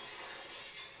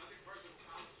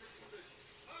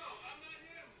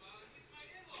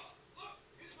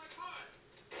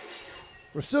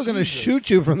 We're still going to shoot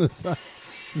you from the side.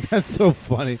 That's so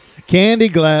funny. Candy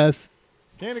glass.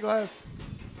 Candy glass.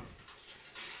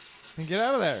 And get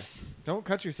out of there. Don't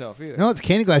cut yourself either. No, it's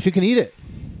candy glass. You can eat it.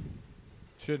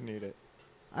 Shouldn't eat it.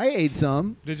 I ate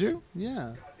some. Did you?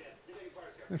 Yeah.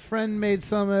 My friend made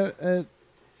some at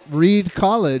Reed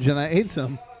College, and I ate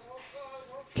some.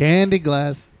 Candy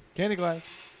glass. Candy glass.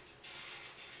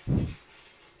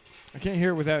 I can't hear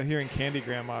it without hearing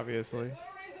Candygram, obviously.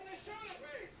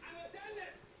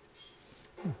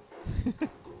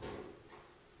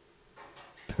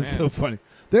 That's so funny.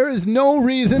 There is no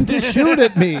reason to shoot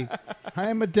at me. I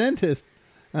am a dentist.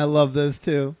 I love this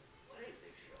too.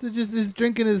 They're just he's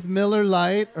drinking his Miller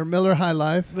Lite or Miller High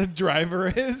Life. The driver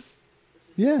is?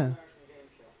 Yeah.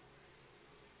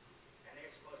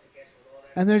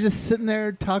 And they're just sitting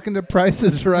there talking to Price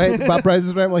is Right about Price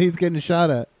is Right while he's getting shot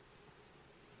at.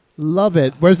 Love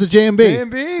it. Where's the J&B?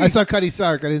 J&B. I saw Cuddy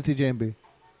Sark. I didn't see J&B.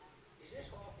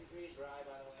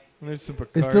 There's some Bacardi.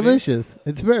 It's delicious.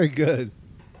 It's very good.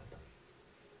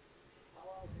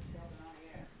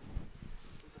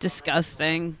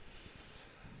 Disgusting.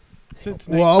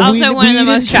 Well, also, one of the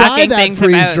most shocking things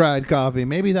about freeze-dried coffee.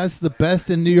 Maybe that's the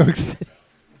best in New York City.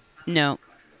 No,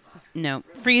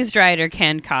 freeze-dried or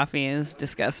canned coffee is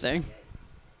disgusting.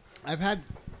 I've had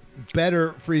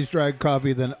better freeze-dried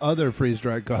coffee than other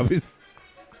freeze-dried coffees.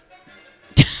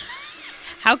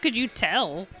 How could you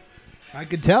tell? I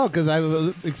could tell because I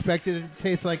expected it to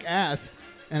taste like ass,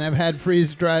 and I've had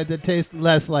freeze-dried that taste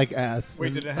less like ass.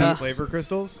 Wait, did it have flavor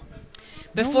crystals?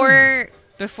 Before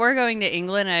going to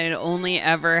England, I had only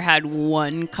ever had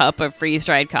one cup of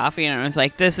freeze-dried coffee, and I was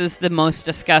like, this is the most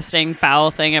disgusting,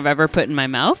 foul thing I've ever put in my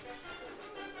mouth.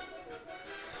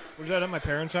 Was that at my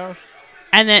parents' house?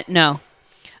 And then, no.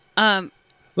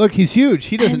 Look, he's huge.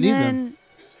 He doesn't need them.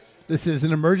 This is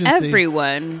an emergency.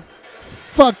 Everyone.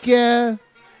 Fuck yeah.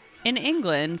 In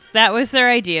England, that was their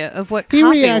idea of what He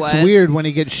coffee reacts was. weird when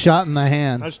he gets shot in the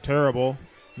hand. That's terrible.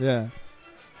 Yeah.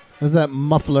 There's that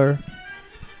muffler.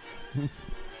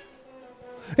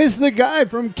 It's the guy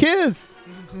from Kiss.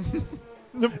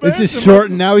 It's just short,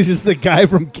 and now he's just the guy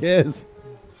from Kiss.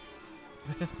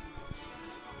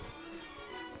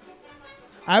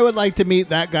 I would like to meet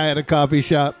that guy at a coffee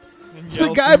shop. It's the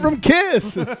guy from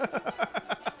Kiss. It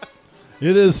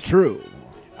is true.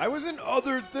 I was in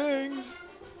other things.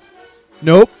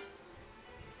 Nope.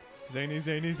 Zany.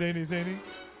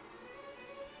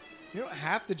 You don't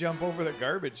have to jump over the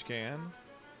garbage can.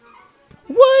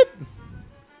 What?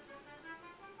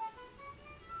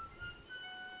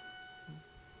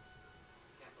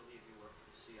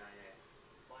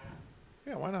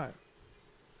 Yeah, why not?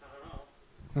 I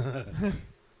don't know. I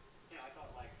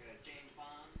thought like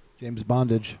James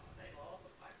Bondage.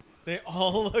 They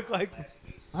all look like...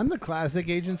 I'm the classic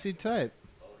agency type.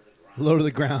 Low to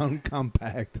the ground,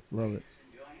 compact. Love it.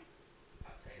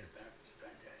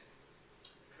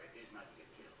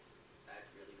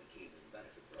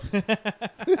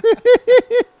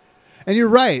 And you're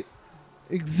right.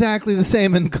 Exactly the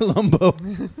same in Columbo.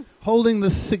 Holding the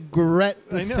cigarette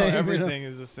the I know, same. everything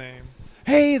is the same.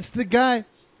 Hey, it's the guy.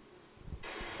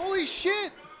 Holy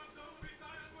shit!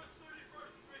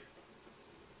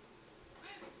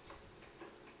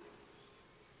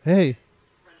 Hey.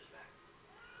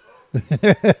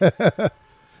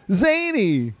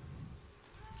 Zany.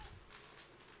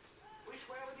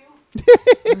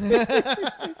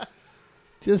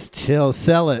 Just chill.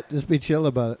 Sell it. Just be chill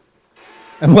about it.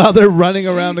 And while they're running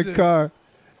around a car.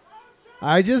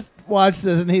 I just watched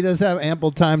this, and he does have ample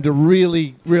time to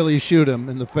really, really shoot him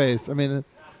in the face. I mean,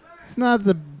 it's not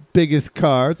the biggest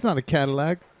car. It's not a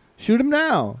Cadillac. Shoot him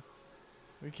now.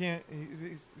 We can't.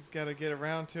 He's got to get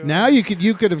around to it. Now you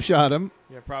could have shot him.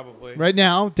 Yeah, probably. Right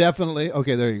now, definitely.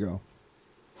 Okay, there you go.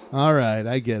 All right,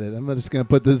 I get it. I'm just going to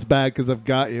put this back because I've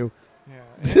got you.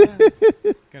 Yeah.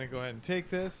 Gonna go ahead and take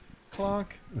this. Clonk.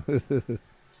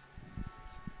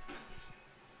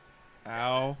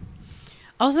 Ow.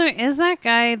 Also, is that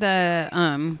guy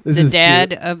the This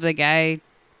dad is cute. of the guy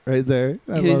Right there.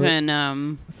 I who's love it.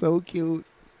 in So cute.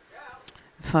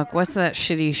 fuck, what's that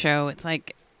shitty show? It's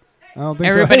like I don't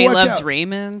think so. Everybody Hey, watch Loves out.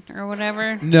 Raymond or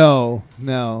whatever. No.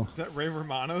 Is that Ray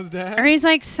Romano's dad? Or he's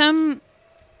like some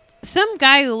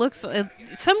guy who looks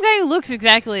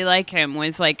exactly like him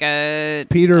was like a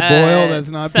Peter Boyle. That's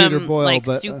not some, Peter Boyle, like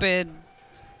but stupid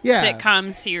yeah.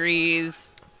 sitcom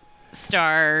series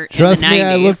star. Trust in the me,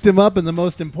 90s. I looked him up, and the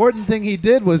most important thing he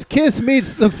did was Kiss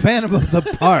meets the Phantom of the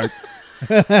Park.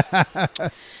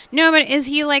 No, but is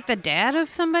he like the dad of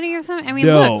somebody or something? I mean,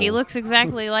 No. look, he looks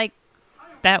exactly like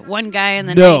that one guy in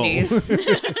the No.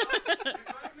 90s.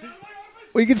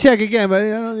 We can check again,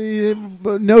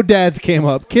 but no dads came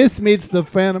up. Kiss meets the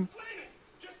Phantom.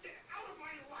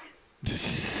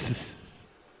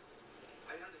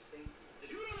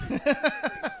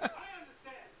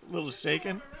 Little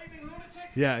shaken.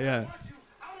 Yeah.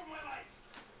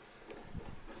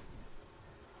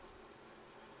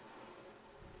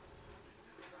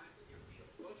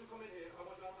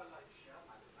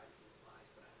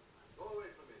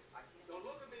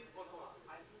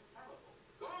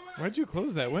 Why'd you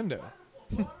close that window?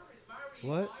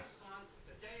 What?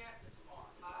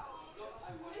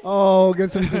 Oh,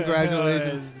 get some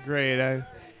congratulations. That's great.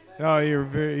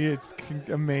 It's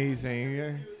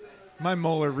amazing. My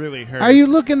molar really hurts. Are you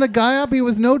looking the guy up? He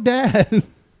was no dad.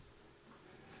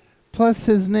 Plus,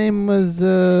 his name was...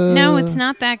 No, it's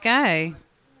not that guy.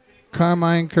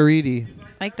 Carmine Caridi.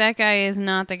 Like, that guy is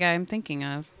not the guy I'm thinking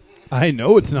of. I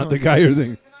know it's not the guy you're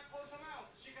thinking.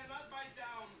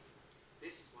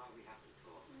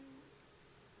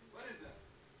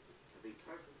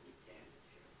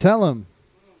 Tell him.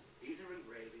 These are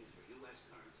engravings for U.S.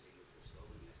 currency which were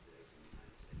stolen yesterday from the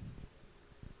United States.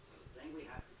 So the thing we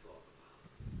have to talk about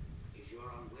is your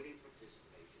unwitting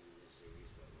participation in this serious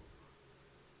federal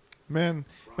crime. Man,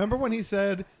 remember when he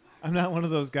said, I'm not one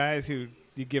of those guys who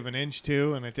you give an inch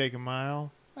to and I take a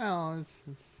mile? Well,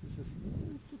 it's just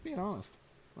being honest.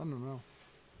 I don't know.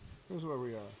 Here's where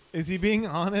we are. Is he being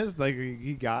honest? Like,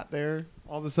 he got there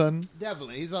all of a sudden?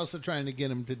 Definitely. He's also trying to get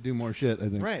him to do more shit, I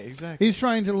think. Right, exactly. He's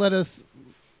trying to let us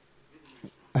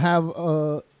have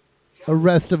a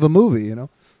rest of a movie, you know?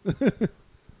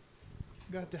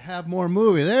 Got to have more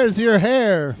movie. There's your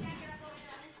hair.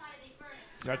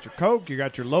 Got your Coke, you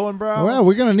got your Lowenbrow. Well,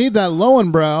 we're going to need that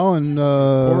Lowenbrow and...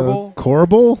 Corbel?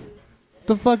 Corbel? What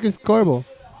the fuck is Corbel?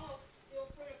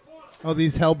 Oh,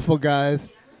 these helpful guys.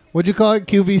 What'd you call it?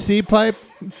 QVC pipe?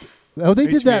 Oh, they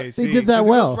did that. They did that 'Cause it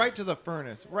well. goes right to the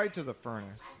furnace. Right to the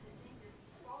furnace.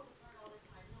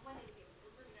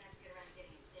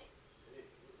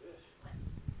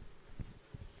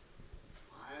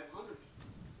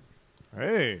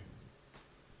 Hey.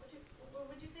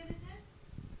 What'd you say this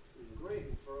is?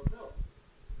 Engraving for a bill.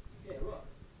 Yeah, look.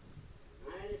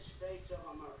 United States of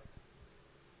America.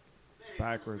 It's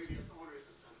backwards.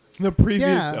 The previous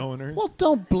Yeah. owners. Well,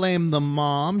 don't blame the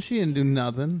mom. She didn't do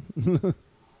nothing.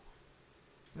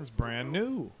 It's brand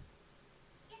new.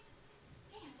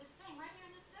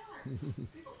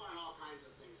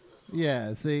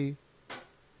 Yeah, see?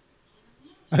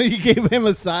 You gave him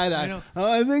a side eye. know. Oh,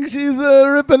 I think she's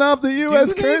ripping off the U.S.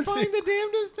 Do they currency. find the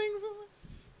damnedest things?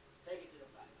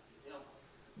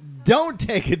 Don't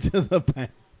take it to the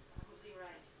bank.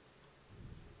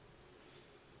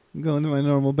 I'm going to my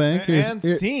normal bank. And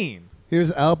scene.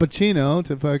 Here's Al Pacino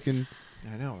to fucking...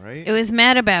 I know, right? It was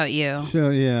Mad About You. Show,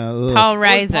 yeah. Ugh. Paul Oh,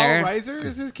 Reiser. Paul Reiser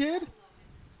is his kid?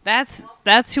 That's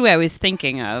who I was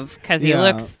thinking of because he Yeah.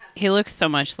 looks so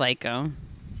much like him.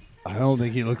 I don't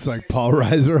think he looks like Paul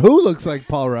Reiser. Who looks like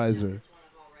Paul Reiser?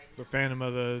 The Phantom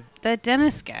of the... The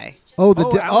dentist guy. Oh,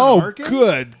 Alan Arkin?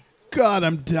 good God,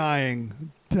 I'm dying.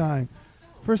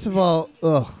 First of all,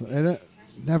 I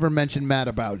never mentioned Mad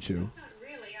About You.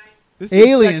 This is the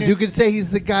Aliens. second- You could say he's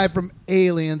the guy from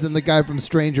Aliens and the guy from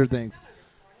Stranger Things.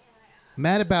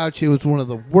 Mad About You is one of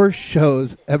the worst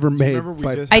shows ever made. remember we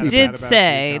by just I had a did Mad About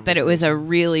say You that it was a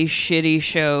really shitty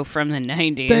show from the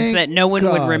 90s Thank that no one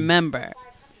would God. remember.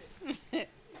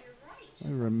 I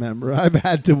remember. I've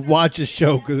had to watch a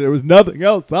show because there was nothing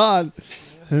else on.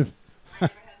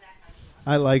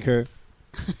 I like her.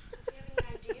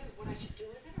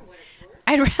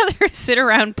 I'd rather sit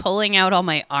around pulling out all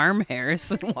my arm hairs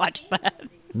than watch that.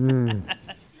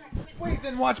 Wait,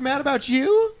 then watch Mad About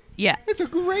You? Yeah. It's a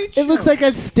great show. It looks like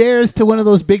it stairs to one of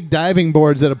those big diving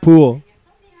boards at a pool.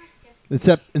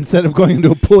 Except instead of going into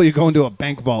a pool, you go into a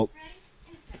bank vault.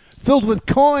 Filled with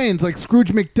coins like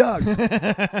Scrooge McDuck.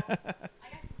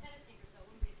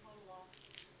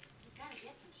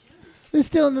 but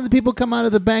still, and then the people come out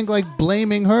of the bank like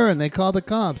blaming her, and they call the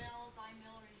cops.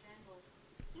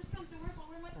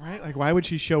 Right? Like, why would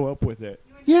she show up with it?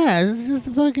 Yeah, it's just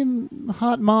a fucking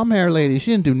hot mom hair lady.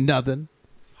 She didn't do nothing.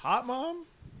 Hot mom?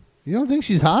 You don't think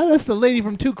she's hot? That's the lady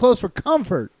from Too Close for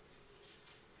Comfort.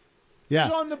 Yeah.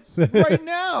 She's on the right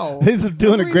now. He's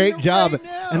doing a great job. Right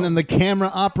now. And then the camera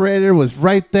operator was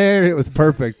right there. It was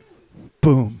perfect.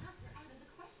 Boom.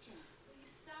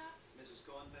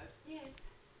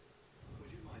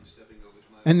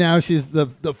 And now she's the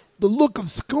look of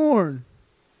scorn.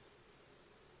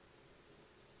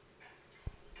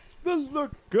 The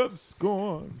look of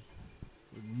scorn.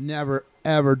 Never,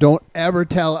 ever, don't ever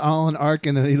tell Alan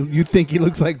Arkin that you think he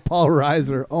looks like Paul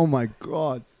Reiser. Oh, my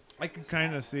God. I can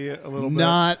kind of see it a little bit.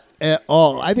 Not at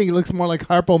all. I think he looks more like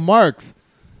Harpo Marx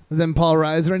than Paul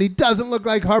Reiser, and he doesn't look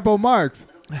like Harpo Marx.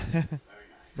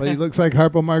 But he looks like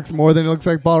Harpo Marx more than he looks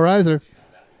like Paul Reiser.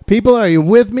 People, are you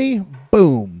with me?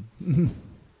 Boom.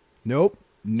 Nope.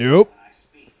 Nope.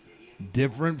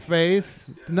 Different face.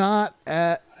 Not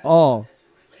at all.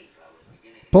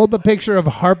 Pull up a picture of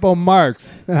Harpo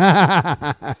Marx.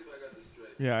 Yeah,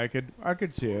 I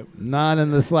could see it. Not in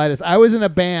the slightest. I was in a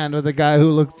band with a guy who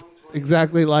looked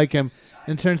exactly like him,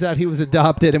 and it turns out he was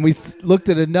adopted, and we looked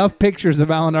at enough pictures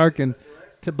of Alan Arkin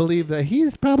to believe that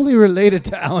he's probably related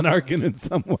to Alan Arkin in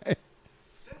some way.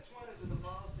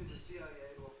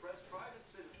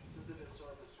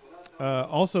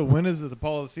 Also, when is it the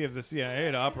policy of the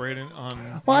CIA to operate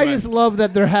on Well, I US just love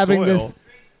that they're having soil? this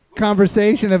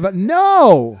conversation about...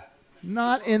 No!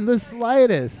 Not in the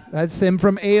slightest. That's him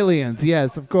from Aliens.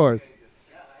 Yes, of course.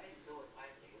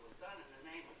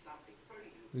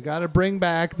 We got to bring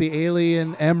back the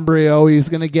alien embryo. He's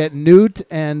going to get Newt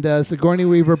and Sigourney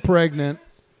Weaver pregnant.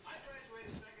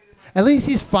 At least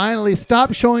he's finally...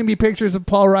 Stop showing me pictures of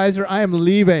Paul Reiser. I am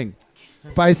leaving.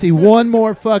 If I see one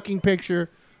more fucking picture...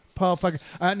 Paul fucking...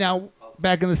 now,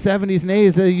 back in the 70s and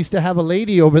 80s, they used to have a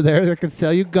lady over there that could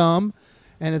sell you gum,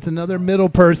 and it's another middle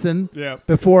person. Yep.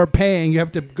 Before paying, you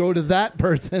have to go to that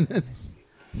person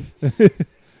and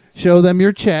show them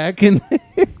your check, and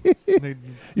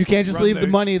you can't just leave the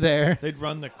money there. They'd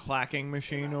run the clacking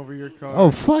machine over your car. Oh,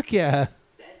 fuck yeah.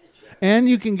 And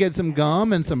you can get some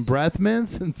gum and some breath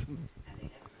mints and some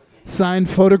signed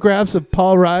photographs of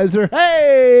Paul Reiser.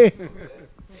 Hey!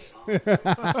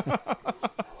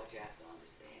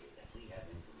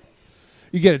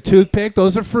 You get a toothpick.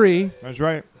 Those are free. That's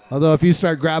right. Although if you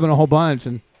start grabbing a whole bunch,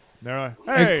 and they're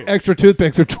like, hey, extra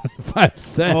toothpicks are 25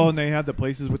 cents. Oh, and they had the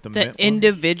places with the mint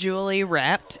individually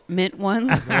wrapped mint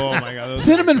ones. Oh my God, those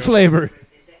cinnamon flavored.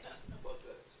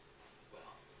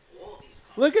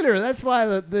 Look at her. That's why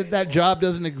that job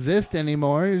doesn't exist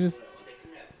anymore. You're just.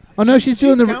 Oh no, she's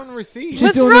doing the counting receipts.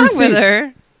 What's wrong with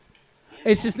her?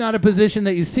 It's just not a position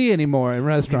that you see anymore in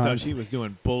restaurants. She was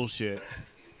doing bullshit.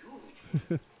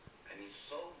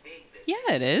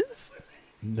 Yeah, it is.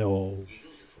 No.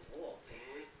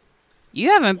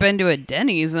 You haven't been to a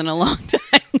Denny's in a long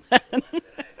time, then.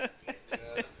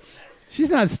 She's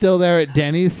not still there at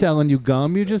Denny's selling you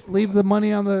gum. You just leave the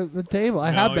money on the table. I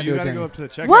have been to a Denny's. Go up to the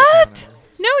checkout What? counter.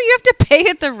 No, you have to pay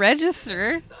at the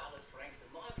register.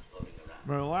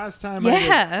 Well, the last time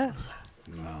Yeah.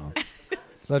 No.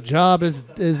 The job is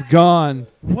gone.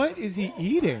 What is he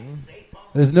eating?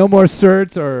 There's no more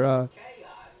certs or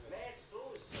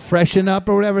Freshen Up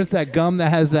or whatever. It's that gum that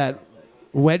has that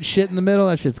wet shit in the middle.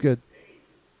 That shit's good.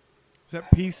 Is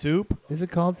that pea soup? Is it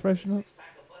called Freshen Up?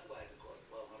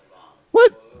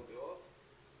 What?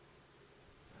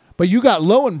 But you got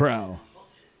Lowenbrow.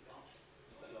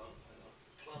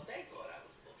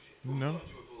 No.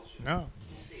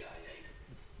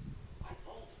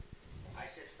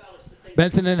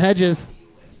 Benson and Hedges.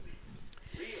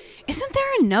 Isn't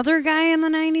there another guy in the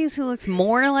 90s who looks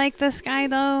more like this guy,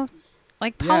 though?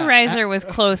 Like, Paul Reiser was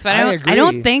close, but I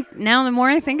don't think, now the more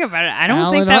I think about it, I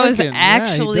don't think that was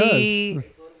actually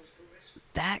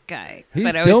that guy. He's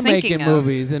but still I was making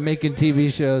movies and making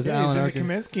TV shows. Yeah, Alan he's Arkin. in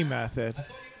the Kaminsky Method.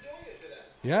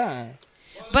 Yeah.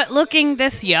 But looking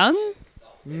this young?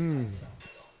 He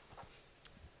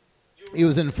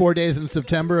was in 4 Days in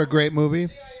September, a great movie.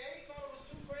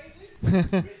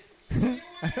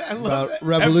 I love about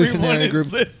revolutionary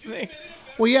groups. Listening.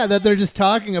 Well, yeah, that they're just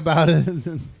talking about it.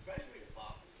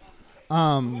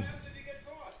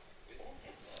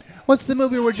 What's the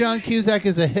movie where John Cusack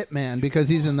is a hitman? Because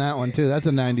he's in that one too. That's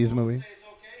a 90s movie.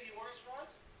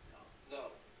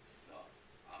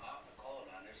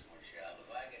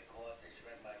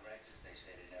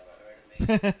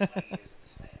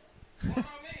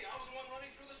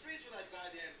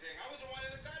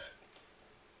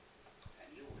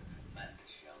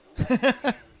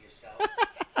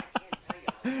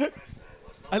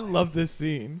 I love this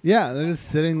scene. Yeah, they're just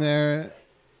sitting there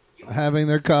having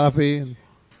their coffee. And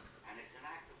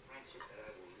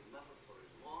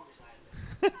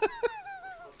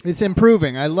it's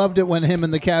improving. I loved it when him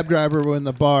and the cab driver were in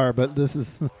the bar, but this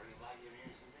is...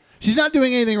 She's not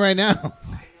doing anything right now.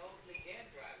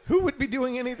 Who would be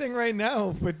doing anything right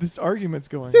now with this argument's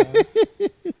going on?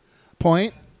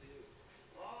 Point.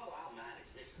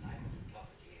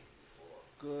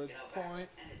 Good point.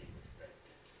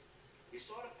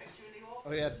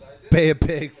 Oh, yeah. Bay of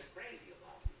Pigs.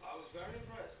 I was very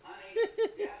impressed.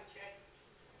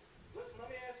 Listen, let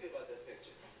me ask you about that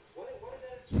picture. What did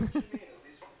that inscription mean, at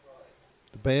least from Friday?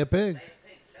 The Bay of Pigs.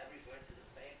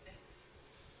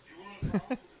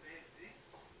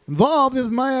 Involved is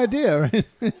my idea, right?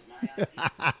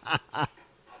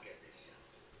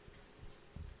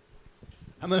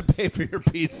 I'm going to pay for your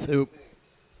pea soup.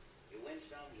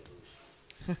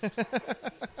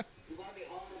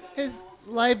 His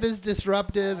life is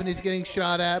disruptive and he's getting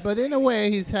shot at, but in a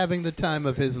way he's having the time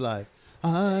of his life.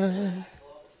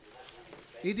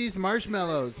 Eat these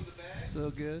marshmallows. So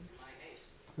good.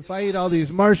 If I eat all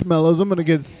these marshmallows, I'm going to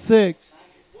get sick.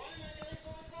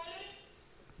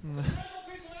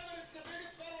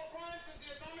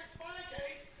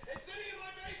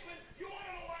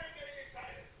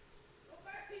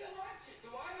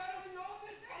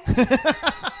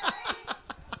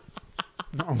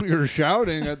 No, you're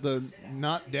shouting at the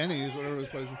not Denny's, whatever this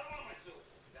place is.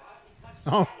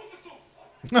 Oh.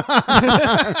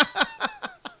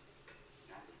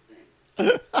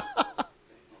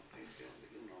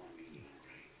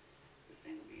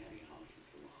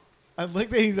 I like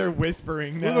that he's there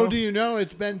whispering now. Little do you know,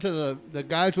 it's been to the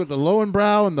guys with the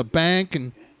Lowenbrow and the bank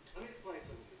and... Let me explain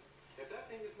something. If that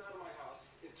thing is not in my house,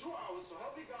 in 2 hours, so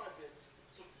help me God, Vince.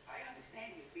 So I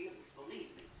understand your feelings,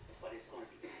 believe me, but it's going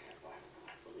to be that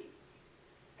violent, believe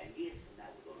me. And years from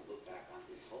now, we're going to look back on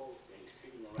this whole thing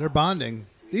sitting around. They're bonding.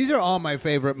 These are all my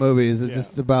favorite movies. It's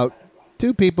just about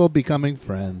two people becoming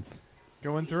friends.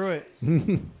 Going through it.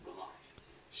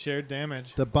 Shared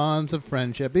damage. The bonds of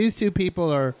friendship. These two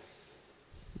people are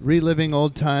reliving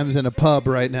old times in a pub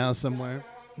right now somewhere.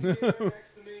 They're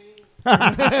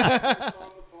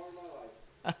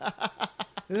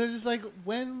just like,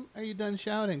 when are you done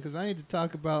shouting? Because I need to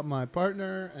talk about my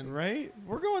partner. And right?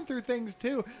 We're going through things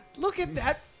too. Look at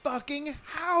that fucking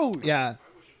house. Yeah.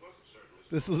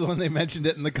 This was when they mentioned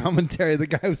it in the commentary. The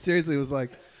guy seriously was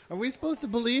like, are we supposed to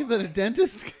believe that a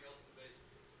dentist...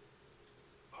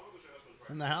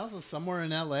 And the house is somewhere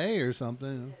in L.A. or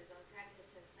something.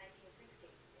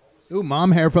 Ooh,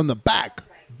 mom hair from the back.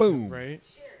 Boom. Right.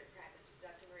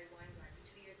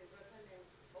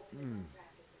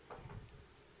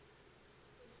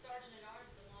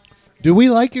 Do we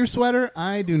like your sweater?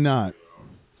 I do not.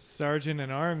 Sergeant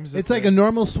in arms. It's like a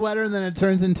normal sweater, and then it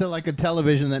turns into like a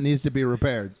television that needs to be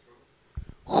repaired.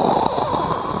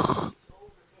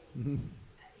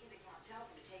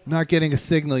 Not getting a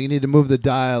signal. You need to move the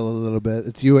dial a little bit.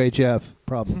 It's UHF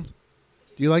problems.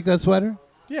 Do you like that sweater?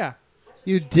 Yeah.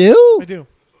 You do? I do.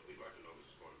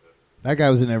 That guy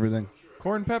was in everything.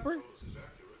 Corn pepper?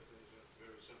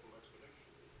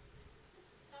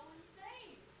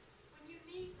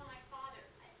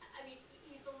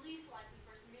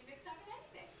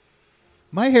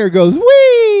 My hair goes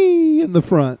wee in the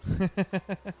front.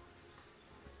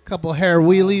 Couple hair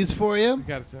wheelies for you. We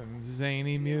got some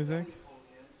zany music.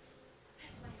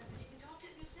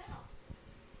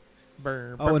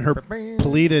 Oh, and her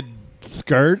pleated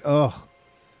skirt. Oh.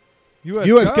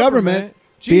 U.S. government.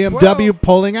 G12. BMW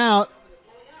pulling out.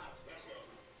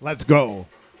 Let's go.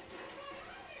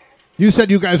 You said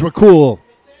you guys were cool.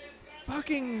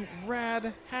 Fucking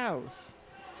rad house.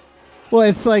 Well,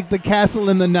 it's like the castle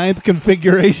in the 9th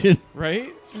configuration.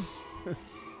 Right?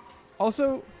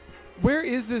 Also, where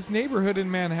is this neighborhood in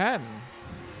Manhattan?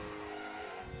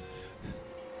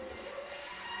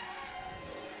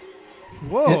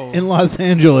 Whoa. In Los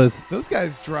Angeles. Those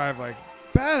guys drive like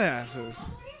badasses.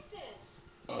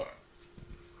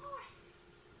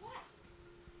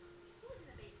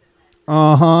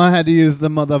 I had to use the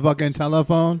motherfucking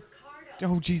telephone.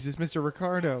 Oh, Jesus, Mr.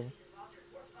 Ricardo.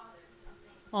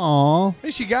 Aw.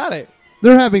 Hey, she got it.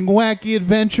 They're having wacky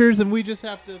adventures, and we just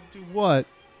have to do what?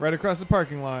 Right across the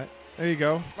parking lot. There you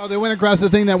go. Oh, they went across the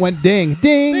thing that went ding.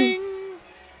 Ding! Ding!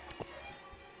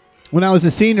 When I was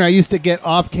a senior, I used to get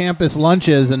off-campus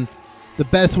lunches, and the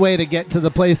best way to get to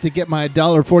the place to get my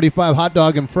 $1.45 hot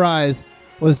dog and fries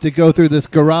was to go through this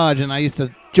garage, and I used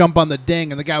to jump on the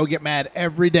ding, and the guy would get mad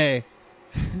every day.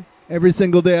 Every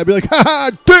single day. I'd be like,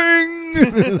 ha-ha,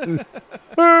 ding!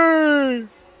 Hey!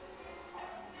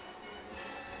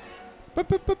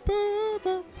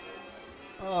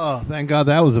 Oh, thank God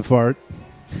that was a fart.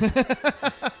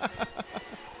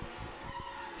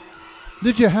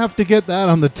 Did you have to get that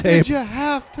on the tape? Did you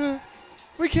have to?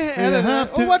 We can't You edit have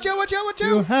that. to- Oh, watch out, watch out, watch out.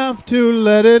 You have to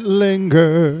let it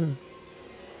linger.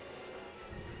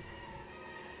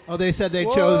 Oh, they said they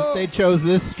chose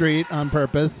this street on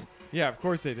purpose. Yeah, of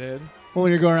course they did. Well,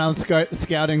 when you're going around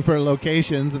scouting for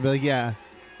locations, and be like, yeah,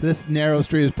 this narrow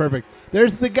street is perfect.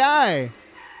 There's the guy.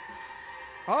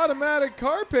 Automatic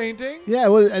car painting. Yeah,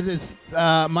 well, it's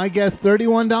my guess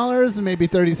 $31, maybe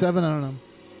 $37. I don't know.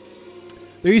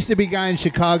 There used to be a guy in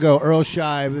Chicago, Earl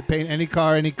Shy, would paint any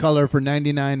car, any color for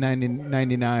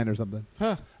 $99.99 or something.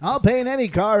 Huh. I'll paint any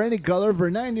car, any color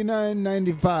for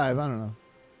 $99.95. I don't know.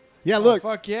 Yeah, Oh, look.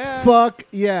 fuck yeah. Fuck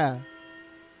yeah.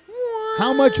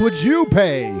 How much would you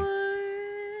pay?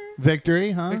 Victory,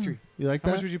 huh? Victory. You like How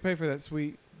that? much would you pay for that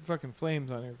sweet fucking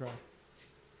flames on your car?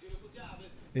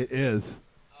 It is.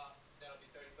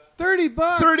 $30.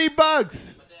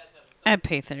 $30. I'd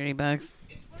pay $30.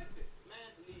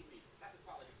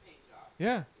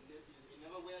 Yeah.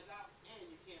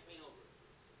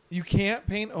 You can't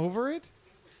paint over it?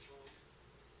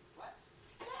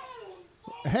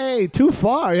 Hey, too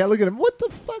far. Yeah, look at him. What the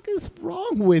fuck is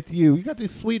wrong with you? You got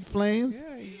these sweet flames.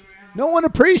 Yeah. No one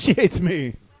appreciates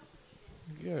me.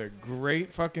 You got a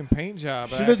great fucking paint job.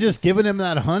 Should have just given him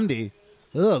that hundy.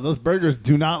 Ugh, those burgers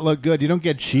do not look good. You don't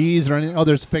get cheese or anything. Oh,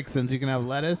 there's fixins. You can have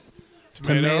lettuce,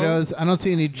 tomatoes. I don't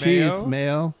see any cheese.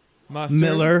 Mayo. Mustard.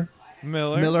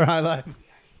 Miller High Life.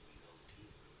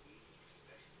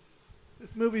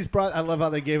 This movie's brought. I love how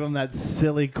they gave him that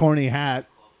silly, corny hat.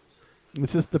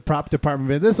 It's just the prop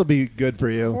department. This will be good for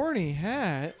you. Corny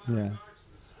hat? Yeah.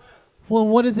 Well,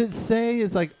 what does it say?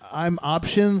 It's like, I'm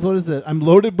options. What is it? I'm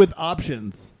loaded with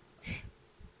options.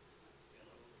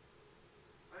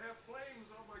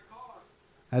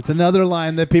 That's another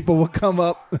line that people will come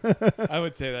up. I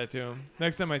would say that to him.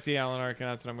 Next time I see Alan Arkin,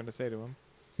 that's what I'm going to say to him.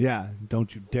 Yeah,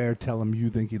 don't you dare tell him you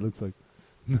think he looks like.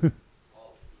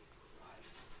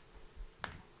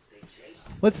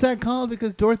 What's that called?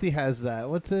 Because Dorothy has that.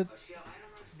 What's it?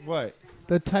 What?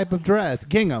 The type of dress.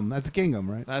 Gingham. That's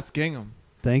gingham, right? That's gingham.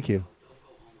 Thank you.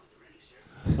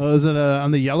 Oh, is it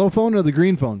on the yellow phone or the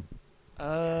green phone?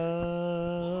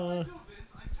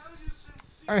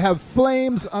 I have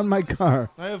flames on my car.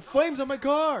 I have flames on my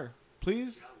car.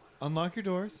 Please unlock your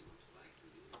doors.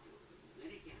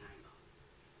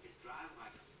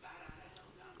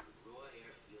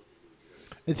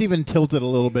 It's even tilted a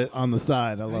little bit on the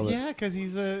side. I love it. Yeah, because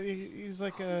he's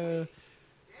like a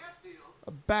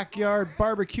backyard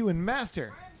barbecuing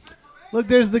master. Look,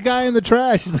 there's the guy in the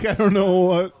trash. He's like, I don't know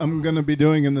what I'm going to be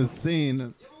doing in this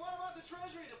scene.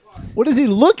 What is he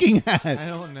looking at? I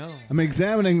don't know. I'm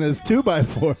examining this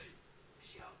 2x4.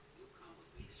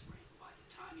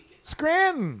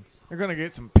 Scranton! They're going to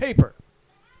get some paper.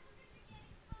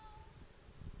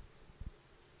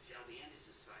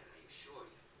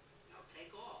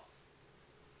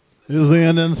 Is the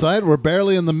end in sight? We're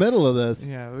barely in the middle of this.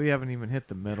 Yeah, we haven't even hit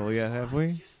the middle yet, have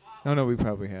we? Oh, no, we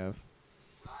probably have.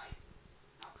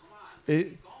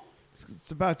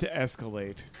 It's about to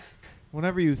escalate.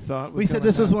 Whenever you thought... We said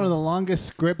this was one of the longest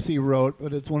scripts he wrote,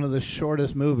 but it's one of the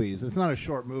shortest movies. It's not a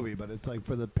short movie, but it's like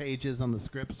for the pages on the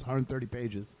script, it's 130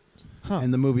 pages. Huh.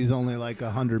 And the movie's only like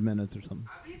 100 minutes or something.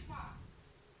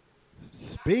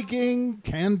 Speaking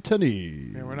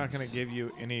Cantonese. And we're not going to give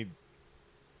you any...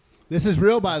 This is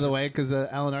real, by the way, because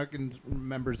Alan Arkin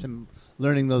remembers him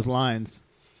learning those lines.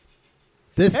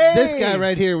 This guy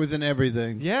right here was in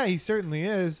everything. Yeah, he certainly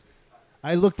is.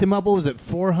 I looked him up. What was it?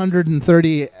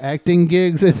 430 acting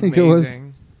gigs, I think it was.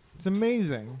 It's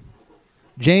amazing.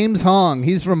 James Hong.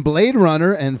 He's from Blade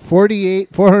Runner and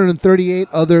 438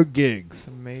 other gigs.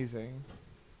 Amazing.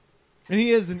 And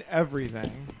he is in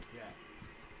everything.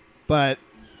 But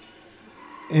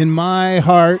in my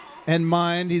heart and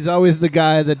mind, he's always the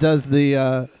guy that does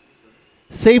the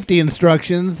safety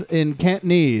instructions in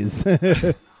Cantonese.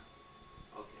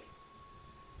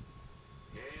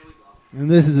 And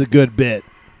this is a good bit.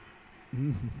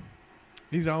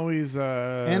 He's always...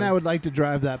 and I would like to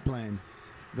drive that plane.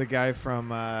 The guy from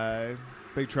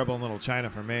Big Trouble in Little China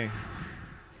for me.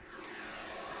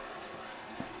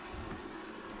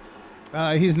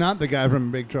 He's not the guy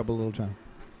from Big Trouble in Little China.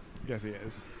 Yes, he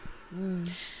is.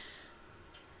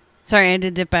 Sorry, I had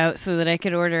to dip out so that I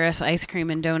could order us ice cream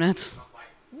and donuts.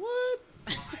 What?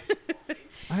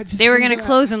 They were going to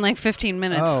close in like 15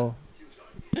 minutes. Oh.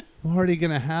 I'm already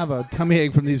going to have a tummy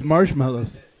ache from these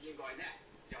marshmallows.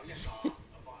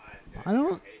 I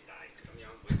don't...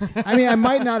 I mean, I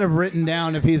might not have written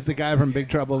down if he's the guy from Big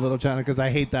Trouble in Little China because I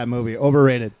hate that movie.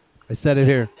 Overrated. I said it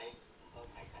here.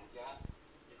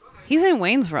 He's in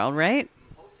Wayne's World, right?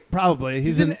 Probably.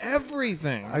 He's in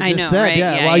everything. I just know, said, right?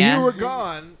 yeah. Yeah, While yeah. you were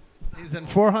gone, he's in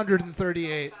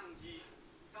 438.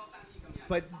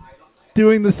 But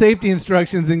doing the safety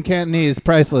instructions in Cantonese,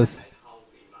 priceless.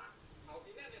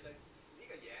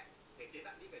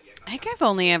 I think I've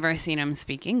only ever seen him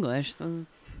speak English. So this is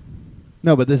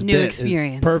No, but this new bit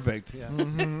experience. is perfect. Yeah.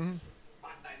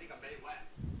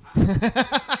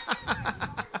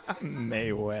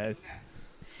 May West.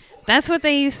 That's what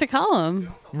they used to call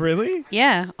him. Really?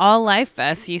 Yeah, all Life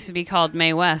Vests used to be called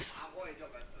May West.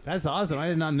 That's awesome. I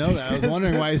did not know that. I was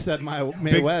wondering why he said May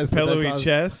Big West. but that's pillowy awesome.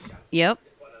 chest. Yep.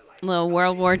 Little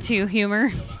World War II humor.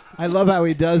 I love how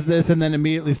he does this and then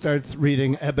immediately starts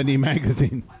reading Ebony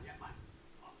magazine.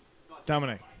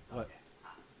 Dominic. What?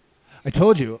 I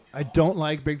told you, I don't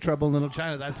like Big Trouble in Little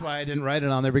China. That's why I didn't write it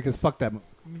on there, because fuck that movie.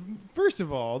 First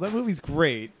of all, that movie's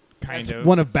great. Kind of.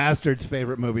 One of Bastard's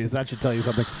favorite movies. That should tell you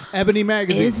something. Ebony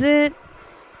magazine. Is it?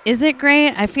 Is it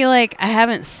great? I feel like I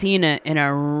haven't seen it in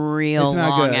a real It's not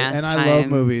long good. ass And time. I love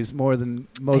movies more than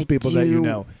most people that you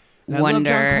know. And I love John Wonder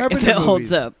if Carpenter it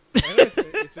holds movies. up.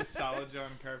 It's a solid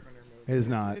John Carpenter movie. It's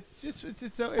not. It's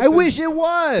I wish it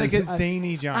was. It's like a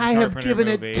zany John I Carpenter have given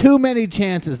movie. it too many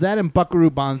chances. That and Buckaroo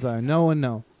Banzai. No one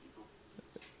know.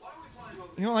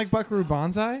 You don't like Buckaroo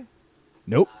Banzai?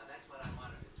 Nope.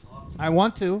 I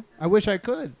want to. I wish I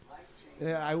could.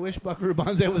 Yeah, I wish Buckaroo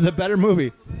Banzai was a better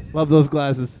movie. Love those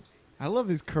glasses. I love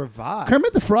his cravat.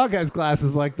 Kermit the Frog has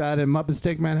glasses like that in Muppets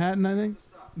Take Manhattan, I think.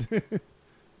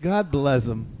 God bless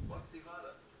him.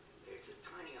 It's a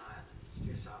tiny island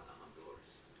just south of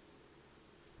Honduras.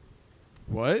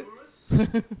 What?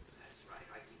 That's right.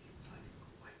 I think you'll find it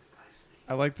quite fascinating.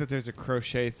 I like that there's a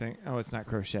crochet thing. Oh, it's not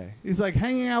crochet. He's like,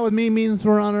 hanging out with me means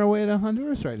we're on our way to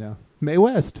Honduras right now. May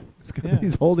West. Yeah.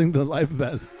 He's holding the life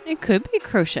vest. It could be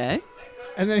crochet.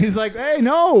 And then he's like, hey,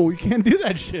 no, you can't do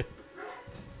that shit.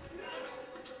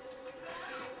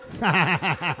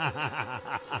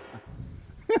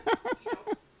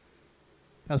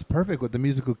 That was perfect with the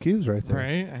musical cues right there.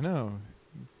 Right? I know.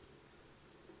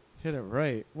 Hit it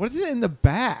right. What is it in the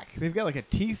back? They've got like a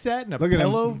tea set and a Look at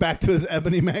pillow. him back to his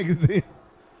Ebony magazine.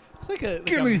 It's like a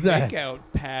Give me that. makeout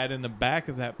pad in the back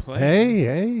of that plane.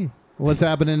 Hey, what's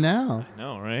happening now? I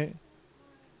know, right?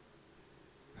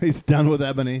 He's done with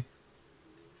Ebony.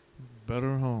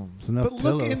 Better homes. It's enough But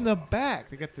look pillows. in the back.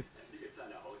 They got the.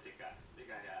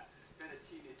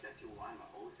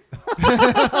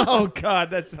 Oh God,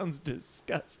 that sounds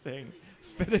disgusting.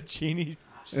 Fettuccine.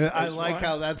 I like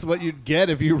how that's what you'd get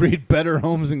if you read Better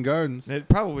Homes and Gardens. It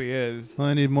probably is. Well,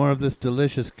 I need more of this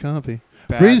delicious coffee.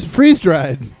 Bad. Freeze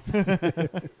dried.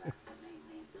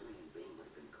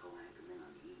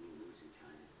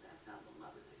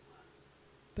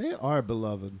 They are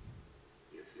beloved.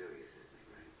 You're furious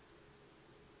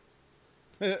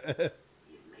at me, right? The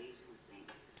amazing thing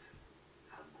is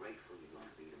how grateful you're going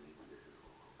to be to me when this is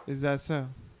all. Is that so?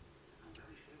 I'm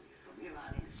very serious. From here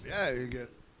on in, Yeah, you get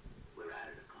we're out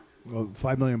of the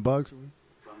country. $5 million. From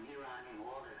here on in,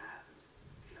 all that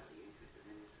happens. Shelley,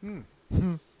 you interested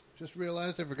in this? Just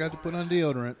realized I forgot to put on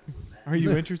deodorant. Are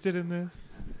you interested in this?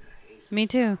 Me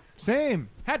too. Same.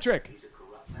 Hat trick.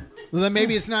 Well, then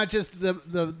maybe it's not just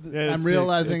the Yeah, I'm it's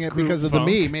realizing it's it because of group the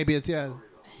me. funk. Maybe it's, yeah.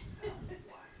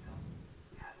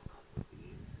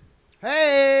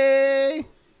 Hey!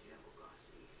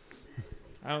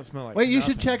 I don't smell like. Wait, you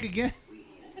should nothing. check again.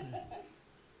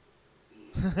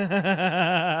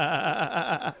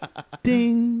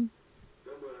 Ding.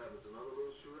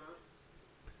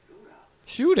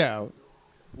 Shootout.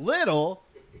 Little?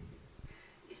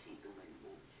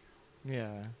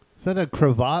 Yeah. Is that a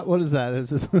cravat? What is that? Is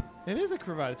this It is a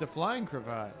cravat. It's a flying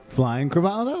cravat. flying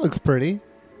cravat? Oh, that looks pretty.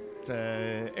 It's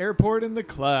a airport in the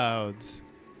clouds.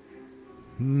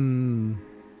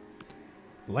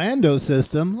 Lando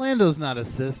system? Lando's not a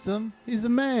system. He's a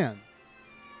man.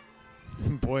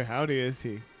 Boy, howdy is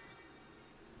he.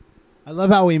 I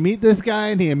love how we meet this guy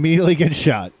and he immediately gets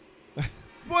shot.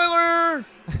 Spoiler!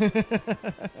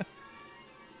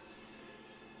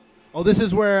 Oh, this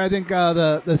is where I think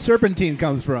the serpentine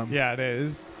comes from. Yeah, it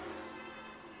is.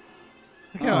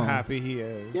 Look how Oh. happy he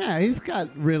is. Yeah, he's got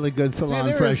really good salon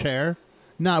there fresh is hair.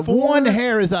 Not 4 one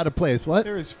hair is out of place. What?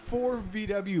 There is 4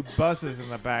 VW buses in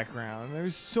the background.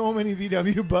 There's so many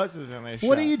VW buses in this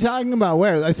What shot. are you talking about?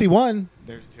 Where? I see one.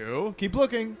 There's 2. Keep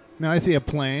looking. No, I see a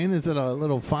plane. Is it a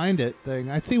little find it thing?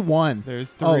 I see one.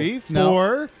 There's 3, 4.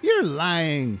 No. You're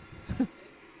lying.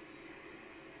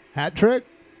 Hat trick?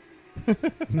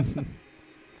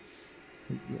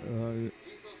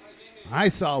 I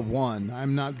saw one.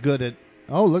 I'm not good at.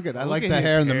 Oh, look at! I like Look the at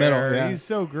hair his in the middle. hair. Yeah. He's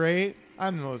so great.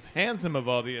 I'm the most handsome of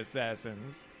all the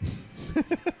assassins.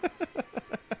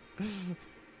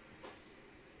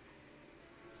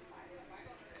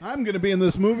 I'm going to be in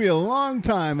this movie a long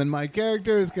time, and my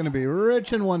character is going to be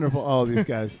rich and wonderful. Oh, these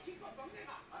guys.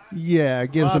 Yeah,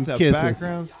 give Lots some of kisses.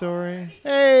 background story.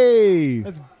 Hey!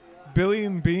 That's Billy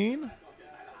and Bean.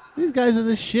 These guys are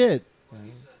the shit.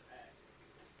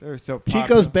 They're so popular.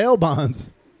 Chico's bail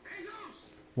bonds.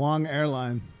 Wong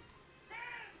Airline.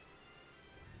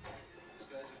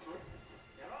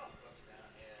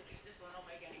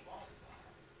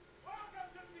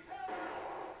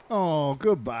 Oh,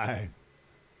 goodbye.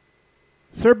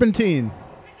 Serpentine.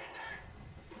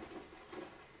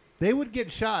 They would get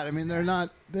shot. I mean, they're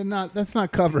not, that's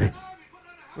not covered.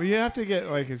 Well, you have to get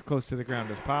like as close to the ground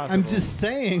as possible. I'm just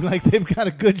saying, like, they've got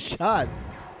a good shot.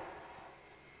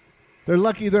 They're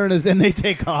lucky they're in and they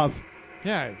take off.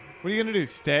 Yeah. What are you going to do?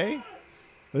 Stay?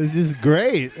 It's just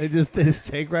great. They just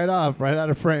take right off, right out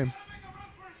of frame.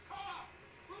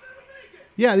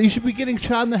 Yeah, you should be getting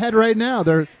shot in the head right now.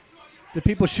 The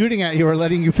people shooting at you are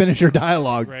letting you finish your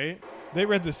dialogue. Right? They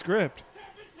read the script.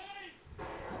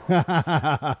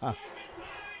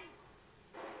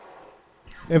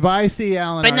 If I see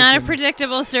Alan But not a Arkin,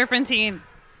 predictable serpentine.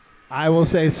 I will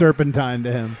say serpentine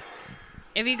to him.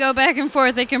 If you go back and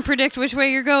forth, they can predict which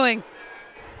way you're going.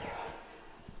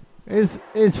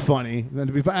 It's funny.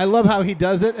 I love how he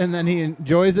does it, and then he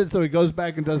enjoys it, so he goes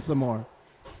back and does some more.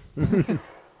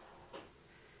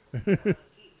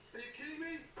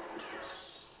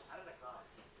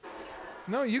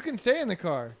 No, you can stay in the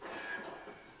car.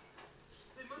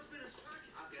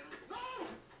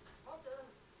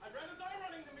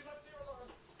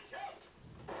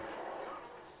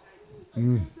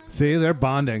 See, they're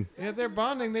bonding. Yeah, they're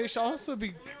bonding. They should also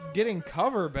be getting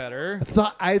cover better.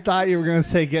 I thought you were going to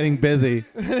say getting busy.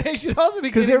 They should also be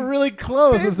because getting they're really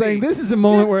close and busy. saying this is a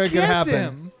moment Just where it could kiss happen.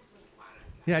 him.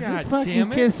 Yeah, God just fucking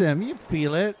damn it. kiss him. You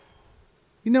feel it.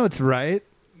 You know it's right.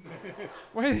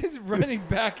 Why is it running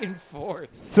back and forth?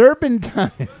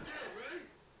 Serpentine.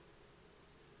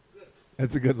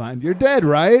 That's a good line. You're dead,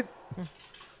 right?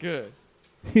 Good.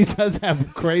 He does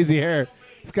have crazy hair.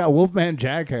 He's got Wolfman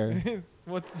Jack hair.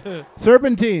 What's the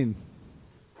Serpentine.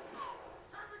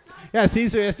 Yeah, see,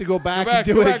 so he has to go back, and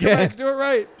do it again. Go back, do it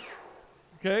right.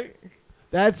 Okay.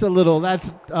 That's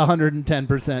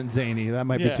 110% zany. That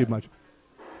might be Yeah. too much.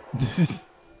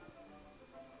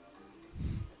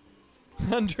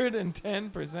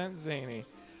 110% zany.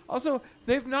 Also,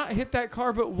 they've not hit that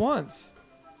car but once.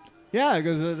 Yeah,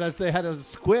 because they had a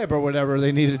squib or whatever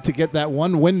they needed to get that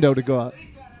one window to go up.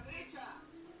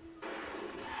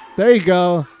 There you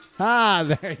go. Ah,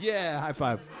 there. Yeah, high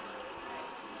five.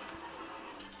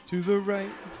 To the right.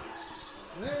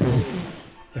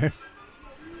 There.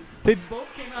 They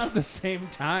both came out at the same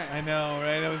time. I know,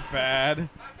 right? That was bad.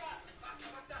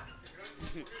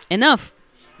 Enough.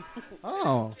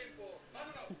 Oh.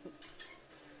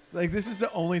 Like, this is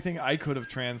the only thing I could have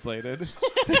translated.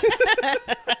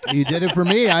 You did it for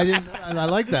me. I didn't. I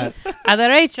like that. A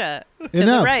derecha. To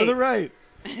Enough. the right. To the right.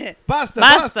 Basta,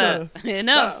 Basta. basta.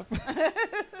 Enough.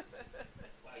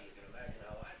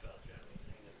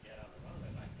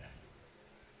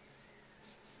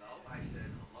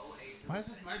 Why does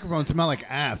this microphone smell like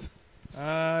ass?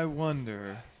 I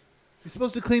wonder. You're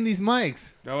supposed to clean these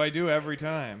mics. No, I do every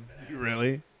time.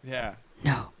 Really? Yeah.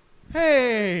 No.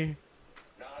 Hey.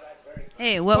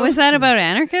 Hey, what was that about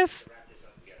anarchists?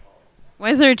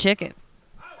 Why is there a chicken?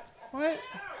 What?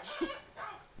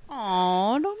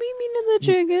 Aw, don't be mean to the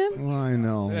chicken. Well, I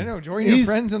know. I know. Join your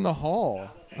friends in the hall.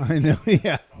 I know.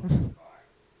 Yeah.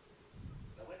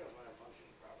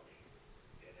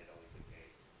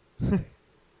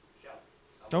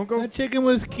 Don't go. That chicken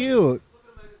was cute.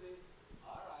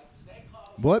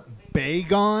 What?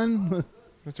 Bagon?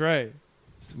 That's right.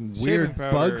 Some Shaving weird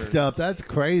powder. bug stuff. That's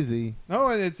crazy. No,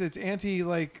 it's anti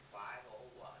like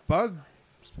bug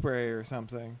spray or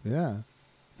something. Yeah.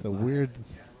 It's a weird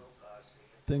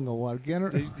thing of water. Get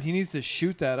her. He needs to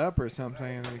shoot that up or something.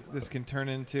 And this can turn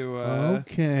into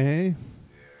Okay.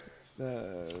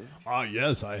 Ah,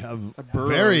 yes, I have burrow.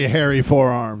 very hairy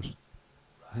forearms.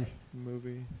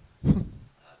 movie.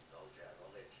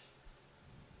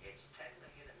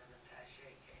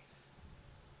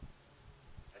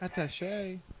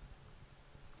 Attaché.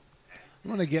 I'm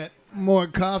going to get more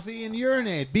coffee and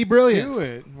urinate. Be brilliant. Do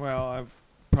it. Well, I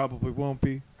probably won't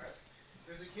be.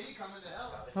 There's a kitty coming to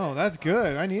help. Oh, that's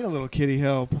good. I need a little kitty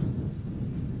help.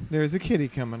 There's a kitty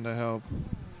coming to help.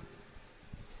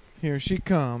 Here she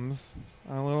comes.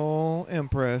 Our little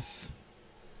empress.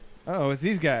 Uh-oh, it's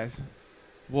these guys.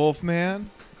 Wolfman.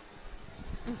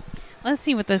 Let's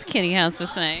see what this kitty has to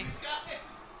say.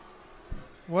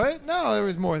 What? No, there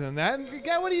was more than that.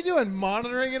 God, what are you doing?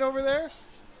 Monitoring it over there?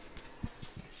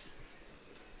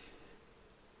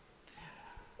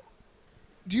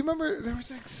 Do you remember there was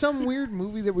like some weird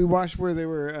movie that we watched where they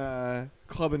were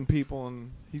clubbing people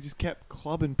and he just kept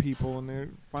clubbing people and they're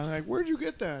finally like, "Where'd you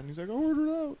get that?" And he's like, "I ordered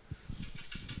it out."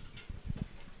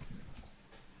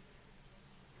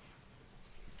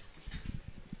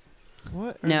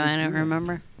 What? No, I don't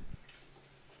remember.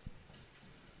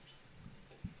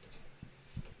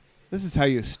 This is how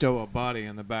you stow a body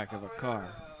in the back of a car.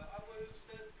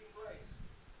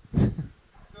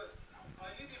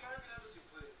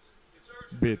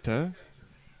 Bitte.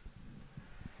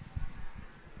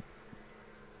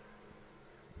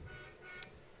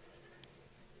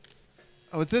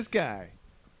 Oh, it's this guy.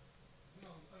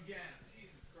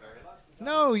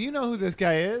 No, you know who this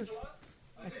guy is.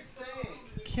 I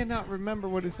cannot remember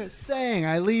what it says. Saying,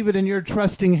 I leave it in your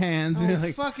trusting hands. And Oh, you're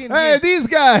like, fucking hey, yeah. these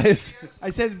guys. I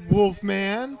said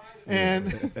Wolfman,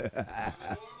 and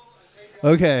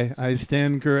Okay, I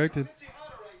stand corrected.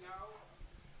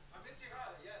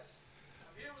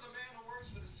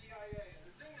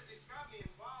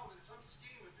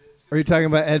 Are you talking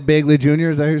about Ed Begley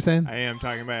Jr.? Is that what you're saying? I am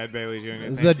talking about Ed Bailey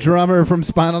Jr. The drummer from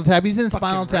Spinal Tap. He's in Fucking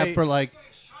Spinal Tap right. for like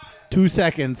 2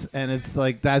 seconds, and it's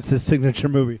like that's his signature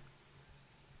movie.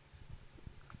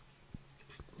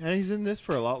 And he's in this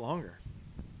for a lot longer.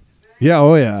 Yeah,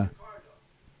 oh yeah.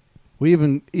 We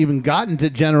even gotten to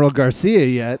General Garcia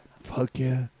yet. Fuck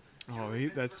yeah. Oh,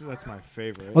 that's my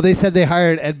favorite. Well, they said they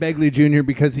hired Ed Begley Jr.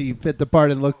 because he fit the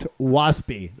part and looked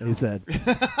waspy. They said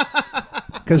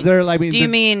because they're like. Do you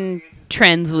mean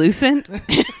translucent?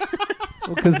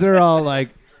 Because they're all like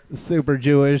super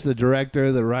Jewish. The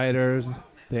director, the writers,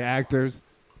 the actors.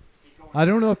 I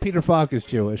don't know if Peter Falk is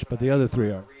Jewish, but the other three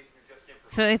are.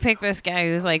 So they picked this guy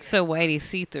who's like so whitey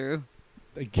see-through.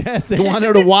 I guess they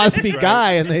wanted a waspy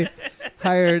guy, and they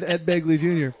hired Ed Begley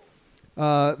Jr.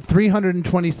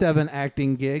 327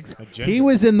 acting gigs. He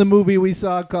was in the movie we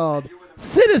saw called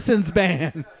Citizens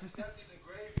Band.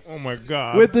 Oh my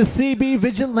God! With the CB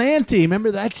Vigilante.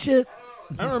 Remember that shit?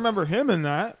 I don't remember him in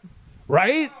that.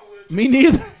 Right? Me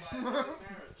neither.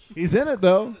 He's in it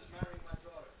though.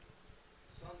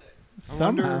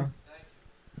 Somehow.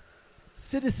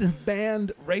 Citizens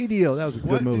Band Radio. That was a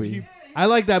good movie. I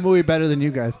like that movie better than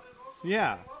you guys.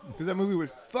 Yeah, because that movie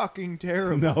was fucking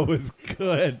terrible. No, it was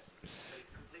good.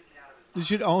 It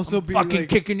should also be fucking like,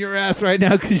 kicking your ass right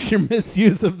now because your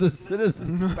misuse of the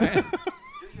Citizens Band.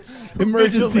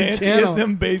 Emergency channel.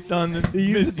 Vigilantism based on the He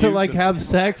used it to like have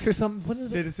sex or something. What is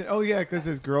it? Citizen. Oh yeah, because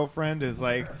his girlfriend is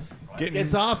like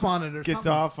Gets off on it or gets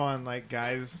something. off on like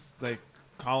guys like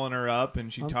calling her up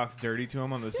and she talks dirty to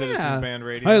him on the Citizens Band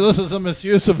radio. Hey, this is a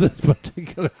misuse of this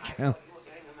particular channel.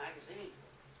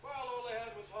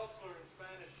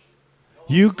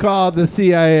 You call the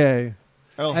CIA.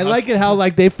 I like it how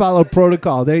like they follow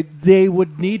protocol. They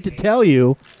would need to tell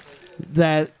you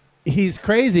that he's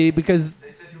crazy because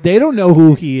they don't know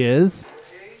who he is.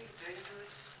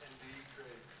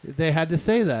 They had to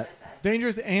say that.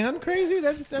 Dangerous and crazy?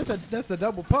 That's a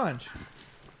double punch.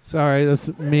 Sorry,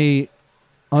 that's me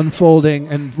unfolding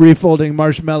and refolding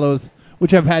marshmallows,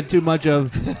 which I've had too much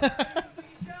of.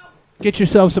 Get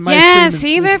yourself some ice cream. Yeah,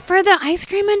 save it for the ice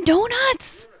cream and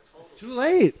donuts. It's too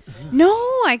late. No,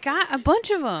 I got a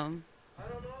bunch of them.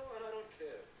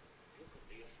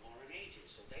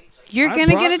 You're going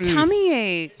to get a tummy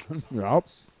ache. Yep.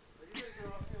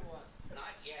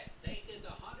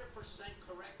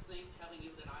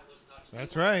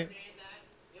 That's right.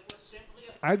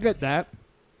 I get that.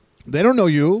 They don't know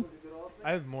you.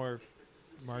 I have more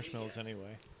marshmallows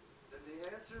anyway.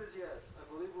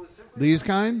 These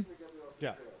kind?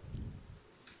 Yeah.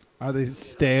 Are they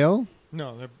stale?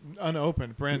 No, they're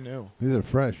unopened, brand new. These are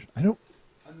fresh. I don't.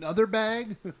 Another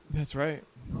bag? That's right.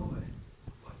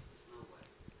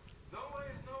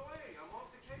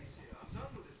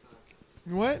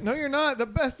 What? No, you're not. The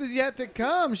best is yet to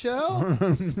come, Shell.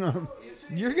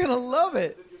 You're going to love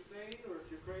it.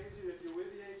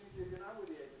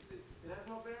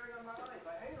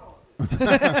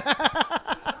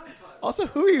 Also,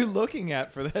 who are you looking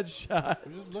at for that shot?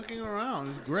 I'm just looking around.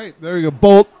 It's great. There you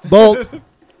go. Bolt.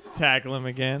 Tackle him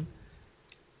again.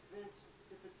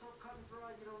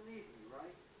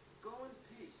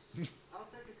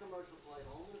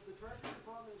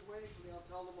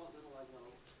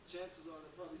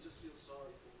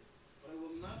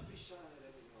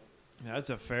 That's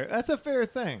a fair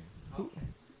thing.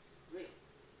 Really,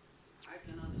 I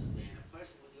can understand a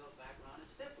person with your background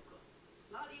is difficult,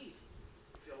 not easy.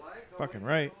 If you like, Fucking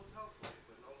right. no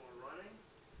more running,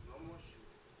 no more shooting.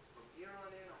 From here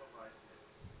on in, I'm a bystander.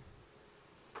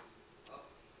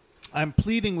 I'm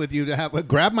pleading with you to have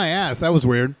grab my ass. That was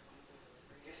weird.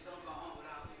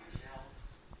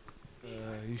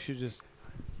 You should just.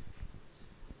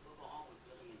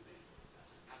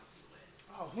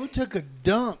 Oh, who took a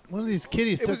dump? One of these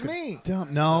kitties It took was me. a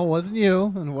dump. No, it wasn't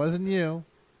you. And it wasn't you.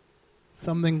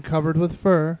 Something covered with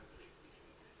fur.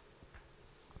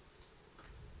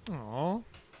 Aww.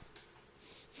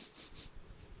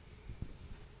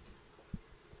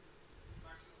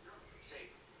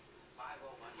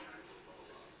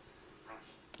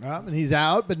 And he's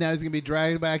out, but now he's going to be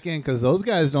dragged back in because those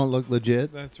guys don't look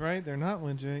legit. That's right. They're not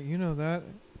legit. You know that.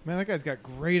 Man, that guy's got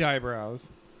great eyebrows.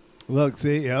 Look,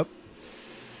 see? Yep.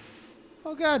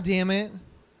 Oh, God damn it.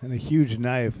 And a huge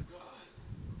knife.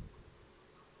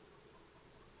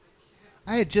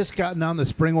 I had just gotten on the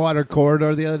Springwater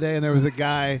corridor the other day, and there was a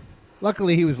guy.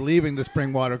 Luckily, he was leaving the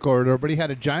Springwater corridor, but he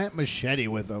had a giant machete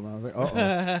with him. I was like,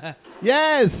 uh-oh.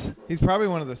 Yes! He's probably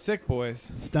one of the sick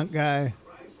boys. Stunt guy.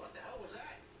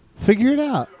 Figure it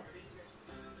out.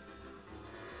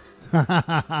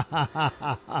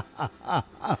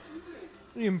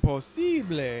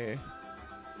 Impossible.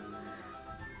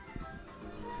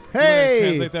 Hey!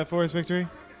 Translate that for us, Victory.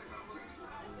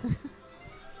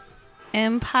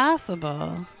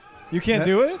 Impossible. You can't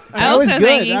do it? I also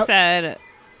think he said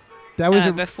that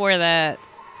was before that.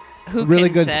 Who really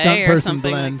can good say stunt or person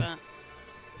something blend. Like that.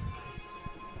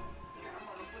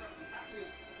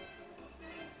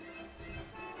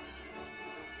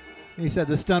 He said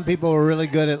the stunt people were really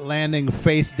good at landing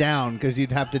face down because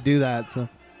you'd have to do that. So,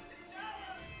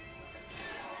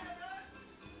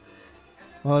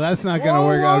 well, that's not going to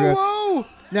work out good. Whoa!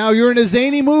 Now you're in a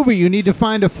zany movie. You need to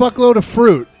find a fuckload of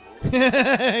fruit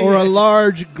or a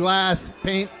large glass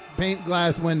paint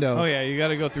glass window. Oh yeah, you got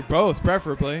to go through both,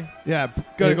 preferably. Yeah,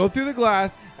 got to go through the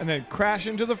glass and then crash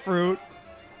into the fruit.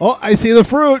 Oh, I see the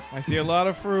fruit. I see a lot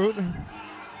of fruit.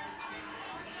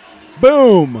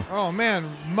 Boom. Oh man,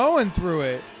 mowing through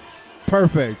it.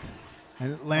 Perfect.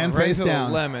 And land right face to the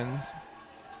down. lemons.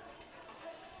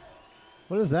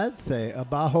 What does that say?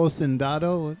 Abajo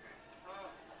Sindado?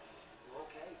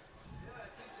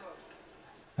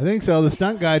 I think so. The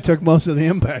stunt guy took most of the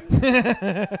impact.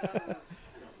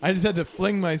 I just had to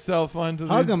fling myself onto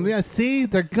Hug these. them. Yeah, see?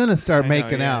 They're going to start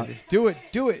making out. Just do it.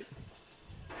 Do it.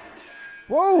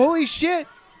 Whoa, holy shit.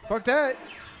 Fuck that.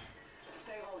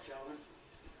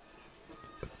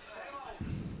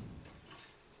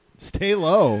 Stay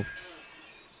low.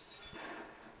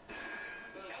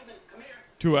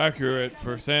 Too accurate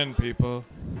for sand people.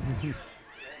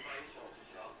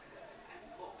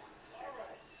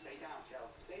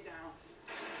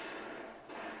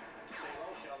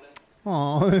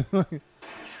 Oh,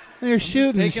 they're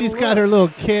shooting. taking a She's got look. her little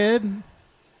kid.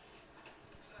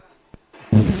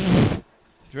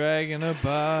 Dragging a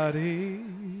body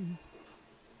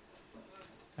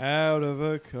out of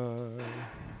a car.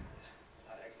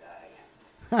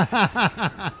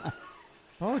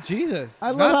 Oh Jesus! I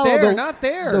love not how there, the, not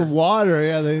there. The water,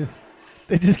 yeah,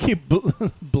 they just keep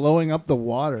blowing up the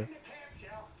water.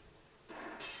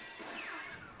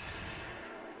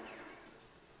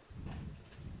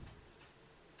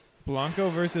 Blanco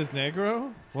versus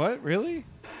Negro? What? Really?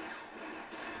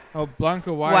 Oh,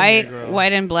 Blanco white Negro.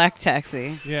 White and black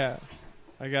taxi. Yeah,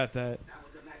 I got that.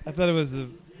 I thought it was the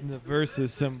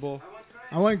versus symbol.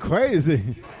 I went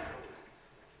crazy.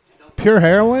 Pure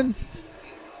heroin?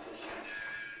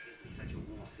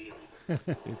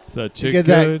 It's such a get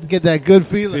good that good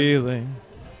feeling.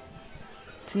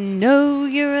 To know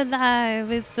you're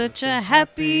alive, it's such a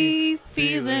happy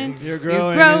feeling. You're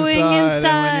growing inside,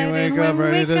 and when you wake up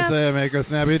ready to say, make her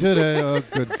snappy today. Oh,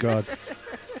 good God.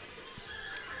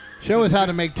 Show us how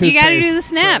to make toothpaste. You got to do the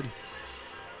snaps.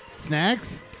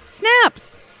 Snacks?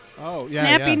 Snaps. Oh, yeah.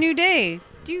 Snappy yeah. new day.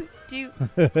 Do.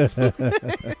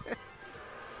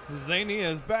 Zany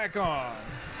is back on.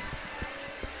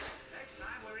 Next time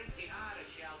we're in Tejada,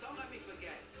 Shell, don't let me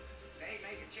forget. They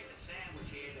make a chicken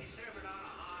sandwich here. They serve it on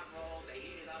a hard roll. They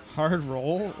heat it up. Hard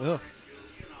roll? Ugh.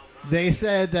 They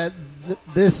said that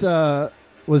this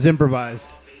was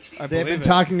improvised. They've been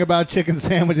talking about chicken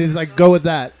sandwiches. Like, go with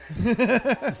that.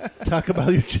 Talk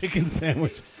about your chicken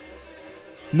sandwich.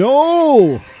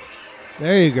 No!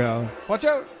 There you go. Watch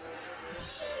out.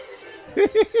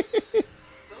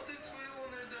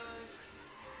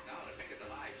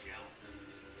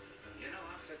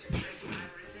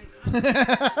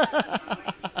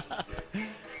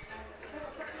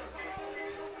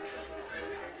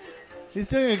 He's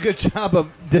doing a good job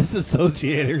of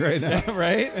disassociating right now.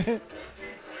 Right?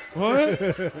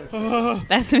 What?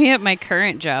 That's me at my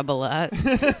current job a lot.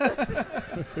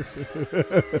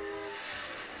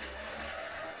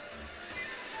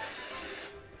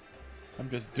 I'm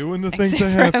just doing the things I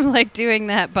Except have. for I'm like doing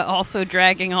that, but also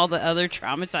dragging all the other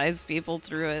traumatized people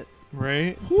through it.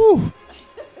 Right? Whew.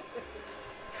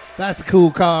 That's a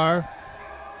cool car.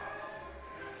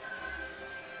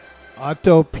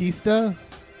 Autopista?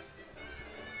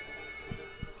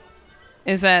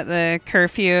 Is that the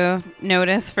curfew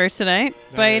notice for tonight,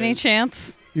 by any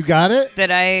chance? You got it? That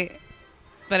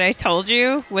I told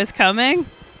you was coming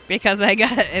because I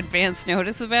got advance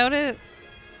notice about it.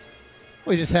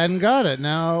 We just hadn't got it.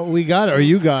 Now we got it, or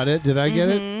you got it. Did I get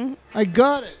it? I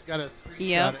got it. Got a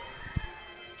screenshot.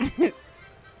 Yep.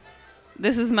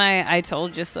 This is my I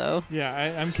told you so. Yeah,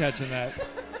 I'm catching that.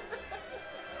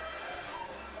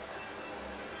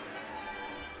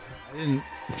 I didn't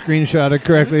screenshot it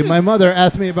correctly. My mother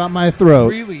asked me about my throat.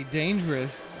 Really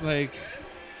dangerous, like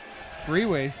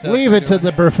freeway stuff. Leave it to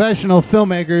the professional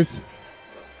filmmakers.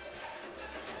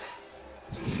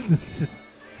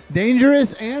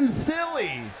 Dangerous and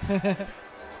silly.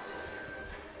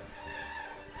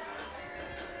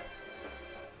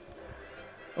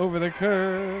 Over the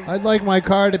curb. I'd like my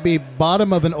car to be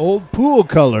bottom of an old pool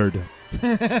colored.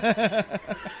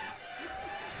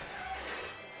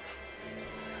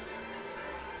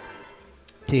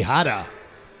 Tejada.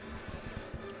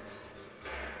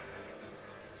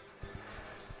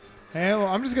 Hey, well,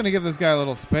 I'm just going to give this guy a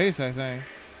little space, I think.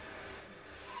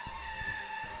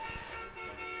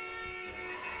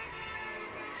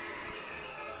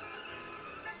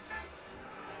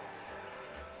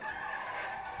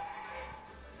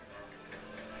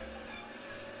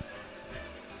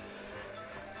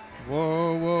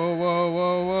 Whoa, whoa, whoa,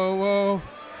 whoa, whoa, whoa.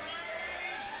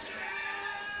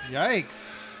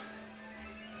 Yikes.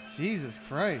 Jesus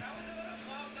Christ.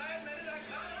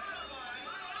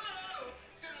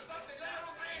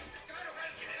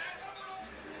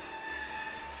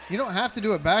 You don't have to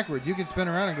do it backwards. You can spin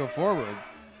around and go forwards.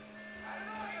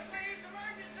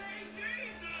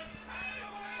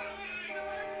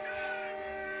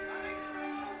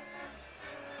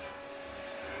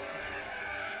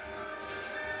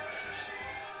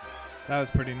 That was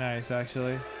pretty nice,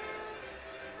 actually.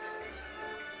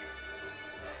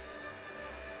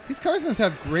 These cars must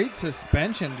have great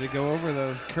suspension to go over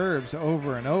those curbs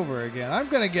over and over again. I'm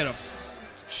going to get a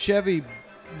Chevy,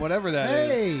 whatever that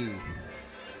is. Hey!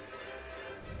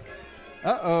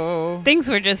 Uh-oh. Things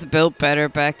were just built better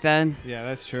back then. Yeah,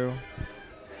 that's true.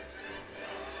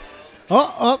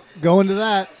 Oh, going to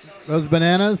that. Those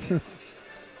bananas.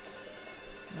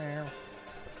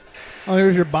 Oh,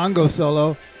 here's your bongo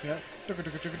solo. Yeah.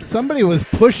 Somebody was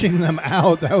pushing them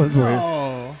out. That was weird.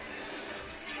 Oh.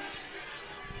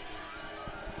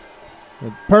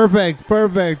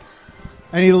 Perfect.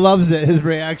 And he loves it, his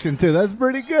reaction, too. That's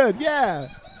pretty good. Yeah.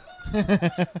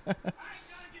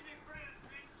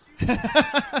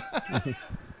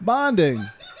 Bonding.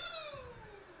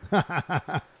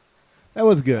 That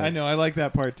was good. I know. I like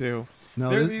that part, too. No,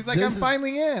 he's like, I'm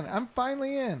finally in. I'm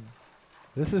finally in.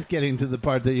 This is getting to the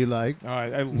part that you like. Oh,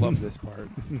 I love this part.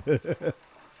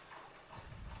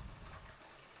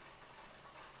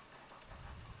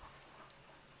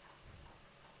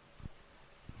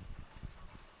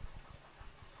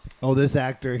 Oh, this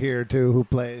actor here, too, who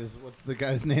plays, what's the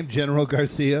guy's name? General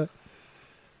Garcia.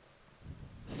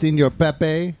 Senor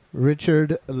Pepe,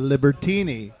 Richard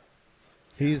Libertini.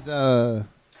 He's been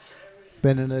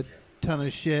in a ton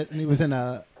of shit, and he was in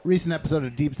a recent episode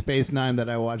of Deep Space Nine that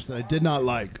I watched that I did not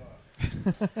like.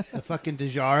 The fucking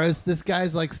Dejaris. This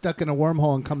guy's like stuck in a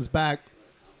wormhole and comes back.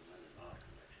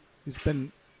 He's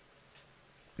been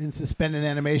in suspended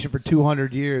animation for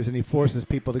 200 years, and he forces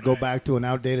people to go back to an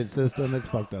outdated system. It's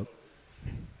fucked up.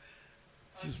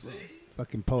 Just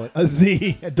fucking poet. A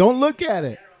Z. Don't look at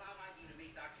it.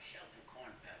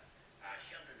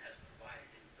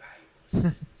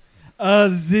 A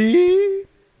Z?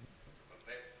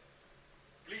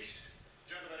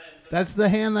 That's the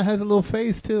hand that has a little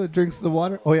face, too. It drinks the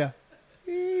water. Oh, yeah.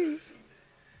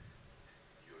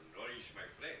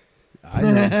 I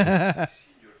know.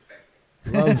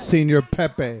 Love Senor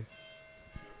Pepe.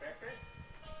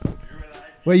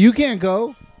 Wait, you can't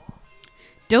go.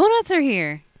 Donuts are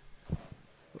here.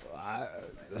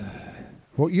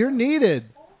 Well, you're needed.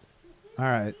 All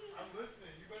right.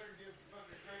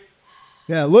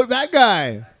 Yeah, look, that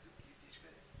guy.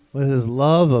 With his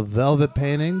love of velvet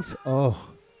paintings. Oh.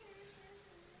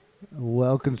 A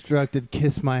well-constructed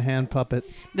kiss my hand puppet.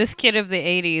 This kid of the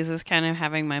 80s is kind of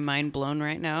having my mind blown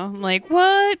right now. I'm like,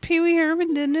 what? Pee Wee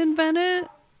Herman didn't invent it?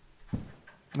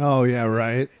 Oh, yeah,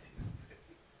 right.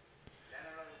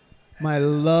 My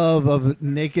love of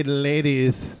naked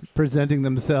ladies presenting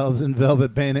themselves in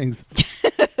velvet paintings.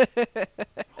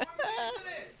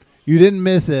 You didn't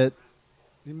miss it.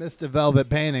 You missed a velvet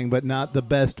painting, but not the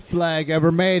best flag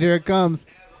ever made. Here it comes.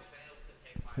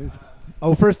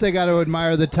 First they got to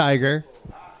admire the tiger.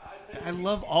 I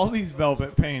love all these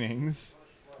velvet paintings.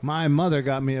 My mother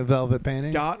got me a velvet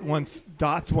painting.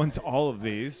 Dots wants all of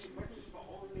these.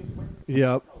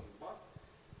 Yep.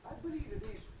 I believe it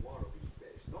is one of these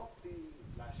days, not the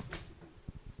last one.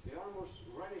 The almost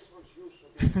Renaissance use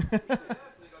of the... Yes,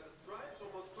 they got the stripes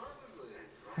almost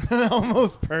perfectly.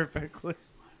 Almost perfectly.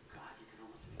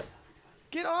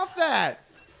 Get off that!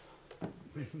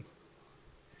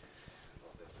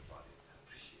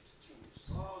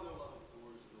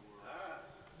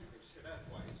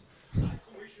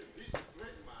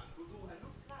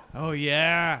 Oh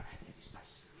yeah.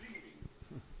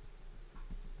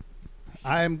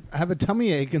 I have a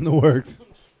tummy ache in the works.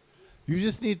 You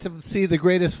just need to see the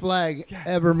greatest flag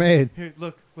ever made. Here,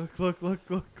 look.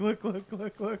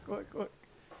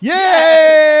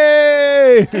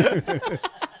 Yay!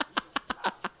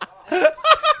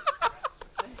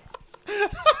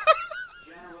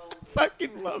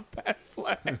 Fucking love that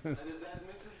flag.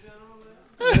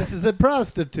 This is a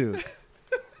prostitute.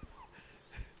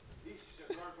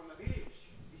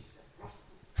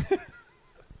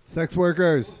 Sex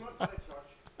workers.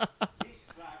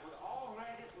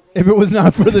 If it was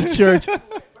not for the church,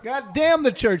 God damn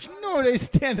the church. No, they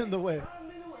stand in the way.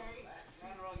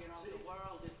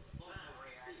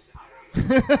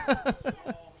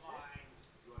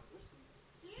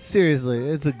 Seriously,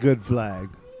 it's a good flag.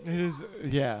 It is,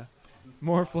 yeah.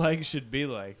 More flags should be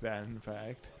like that, in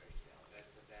fact.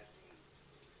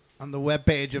 On the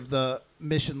webpage of the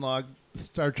Mission Log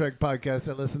Star Trek podcast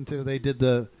I listened to, they did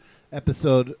the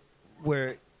episode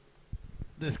where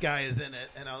this guy is in it,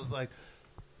 and I was like,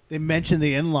 they mentioned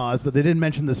the in-laws, but they didn't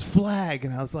mention this flag,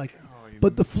 and I was like,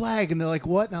 but the flag, and they're like,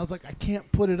 what? And I was like, I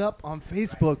can't put it up on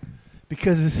Facebook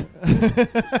because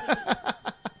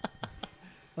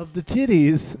of the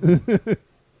titties.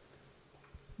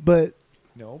 But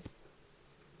nope,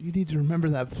 you need to remember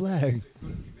that flag.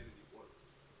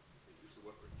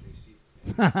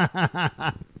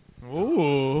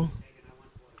 Ooh,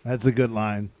 that's a good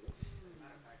line.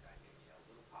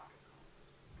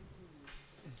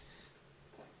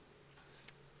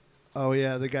 Oh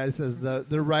yeah, the guy says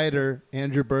the writer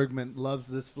Andrew Bergman loves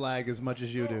this flag as much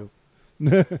as you do.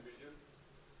 That's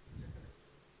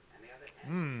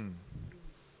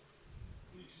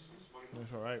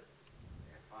all right.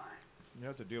 You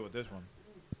have to deal with this one.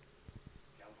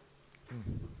 $5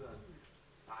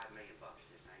 million.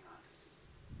 Just hang on.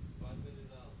 $5 million.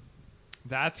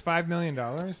 That's $5 million?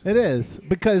 It is,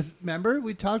 because remember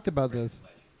we talked about this.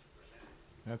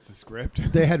 That's the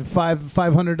script. They had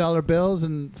 $500 bills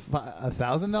and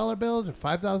 $1,000 bills or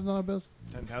 $5,000 bills.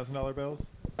 $10,000 bills.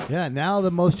 Yeah, now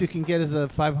the most you can get is a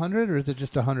 500, or is it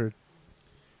just 100?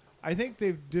 I think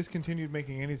they've discontinued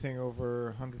making anything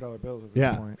over $100 bills at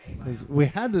this point. We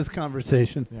had this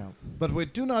conversation, yeah, but we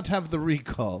do not have the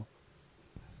recall.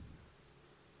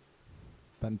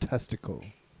 Fantastical.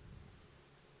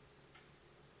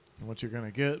 And what you're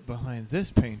gonna get behind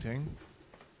this painting?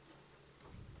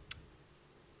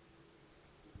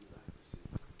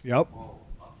 Yep.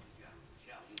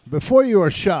 Before you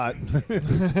are shot. Did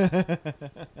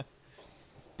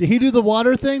he do the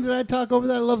water thing? Did I talk over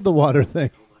that? I love the water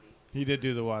thing. He did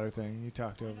do the water thing. You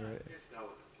talked over it.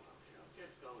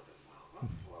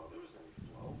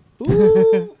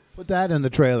 Ooh, put that in the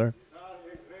trailer.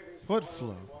 What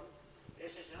flow?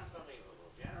 This is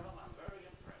unbelievable, General. I'm very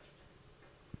impressed.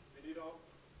 Benito,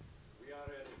 we are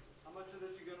ready. How much of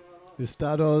this you gonna run off?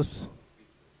 Estados.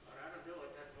 That'll do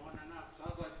it. That's more than enough.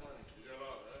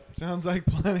 Sounds Sounds like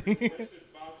plenty. like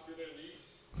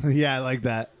plenty. Yeah, I like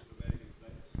that.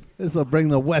 This will bring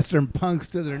the Western punks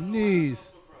to their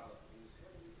knees.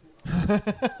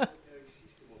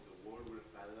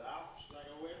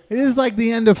 It is like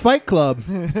the end of Fight Club.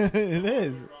 It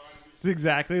is. It's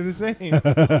exactly the same.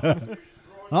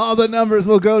 All the numbers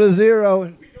will go to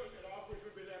zero.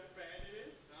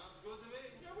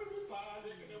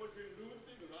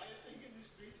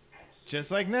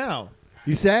 Just like now.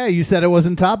 You said it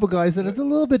wasn't topical. I said it's a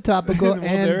little bit topical. Well,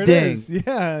 and there it ding. is.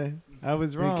 Yeah, I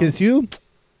was wrong. Kiss you.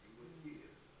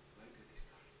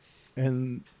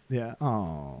 And yeah,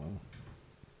 oh,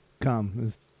 come.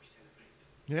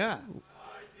 Yeah.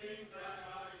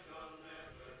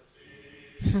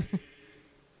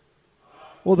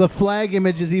 Well, the flag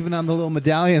image is even on the little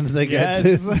medallions they get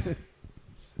too.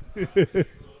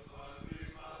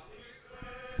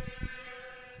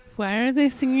 Why are they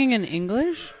singing in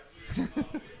English?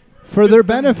 For their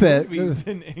benefit. Movies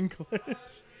in English.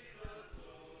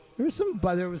 There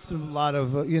was a lot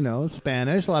of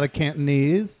Spanish, a lot of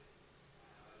Cantonese.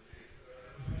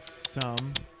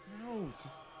 some. No,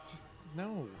 just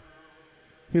no.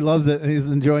 He loves it, and he's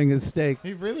enjoying his steak.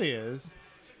 He really is.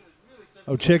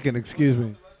 Oh, chicken, excuse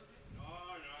me.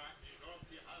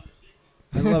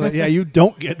 I love it. Yeah, you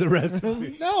don't get the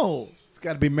recipe. No. It's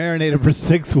got to be marinated for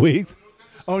 6 weeks.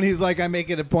 Oh, and he's like, I make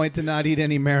it a point to not eat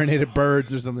any marinated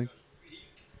birds or something.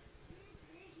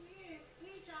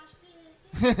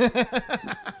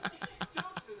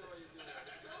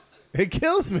 It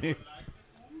kills me.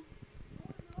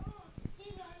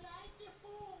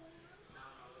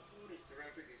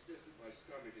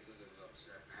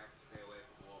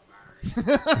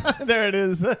 There it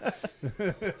is.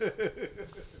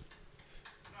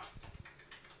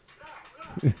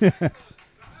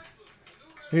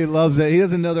 He loves it. He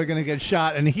doesn't know they're going to get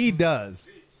shot, and he does.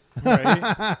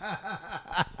 Right.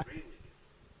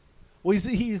 Well,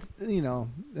 he's, you know,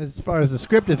 as far as the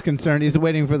script is concerned, he's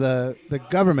waiting for the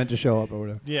government to show up or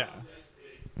whatever. Yeah.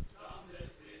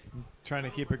 Trying to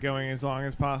keep it going as long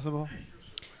as possible.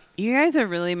 You guys are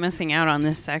really missing out on the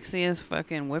sexiest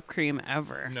fucking whipped cream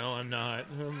ever. No, I'm not.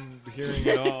 I'm hearing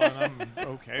it all, and I'm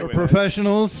okay We're with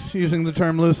professionals, using the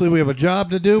term loosely. We have a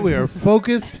job to do. We are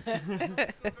focused.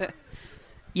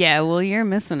 Yeah, well, you're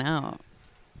missing out.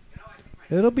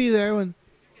 It'll be there when...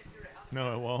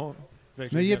 No, it won't.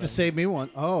 No, you have to save me one.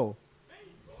 Oh.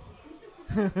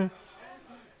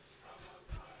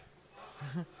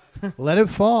 Let it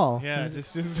fall. Yeah,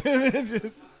 just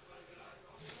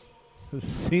I've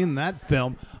seen that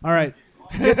film. All right.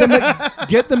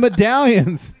 Get the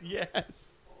medallions.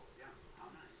 Yes.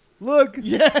 Look.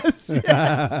 Yes.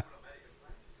 Yes.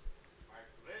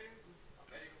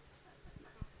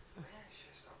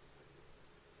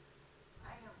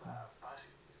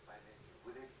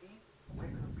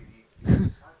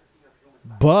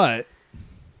 But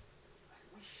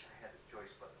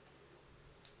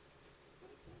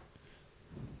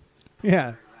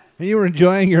yeah, and you were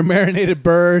enjoying your marinated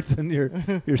birds and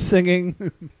your singing.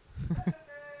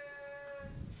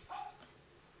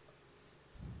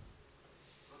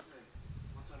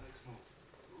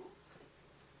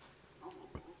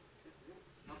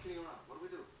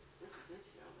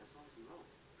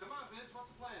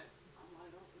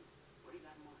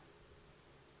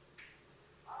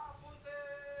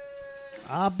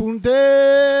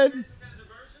 Apunted.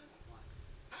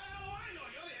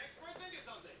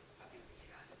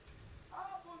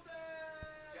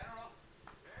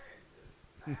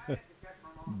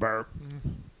 Burp.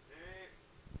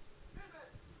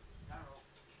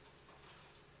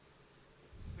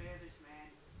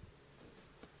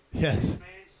 Yes.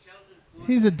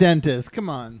 He's a dentist. Come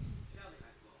on.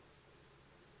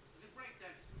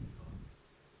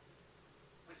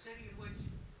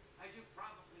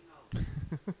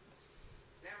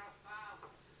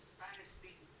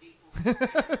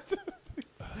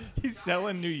 He's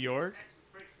selling New York.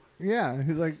 Yeah,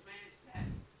 he's like,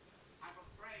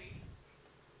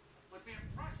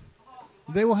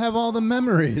 they will have all the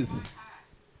memories.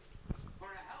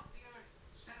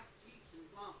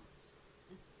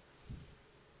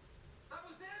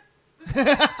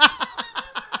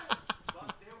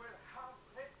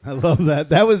 I love that.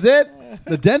 That was it?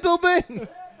 The dental thing?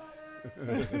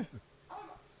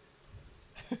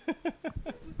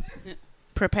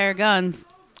 Prepare guns.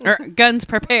 Or guns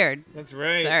prepared. That's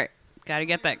right. Sorry. Got to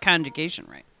get that conjugation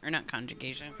right. Or not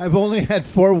conjugation. I've only had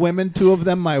 4 women, 2 of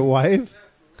them my wife.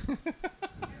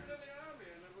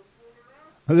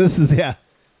 This is, yeah,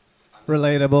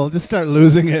 relatable. Just start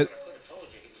losing it.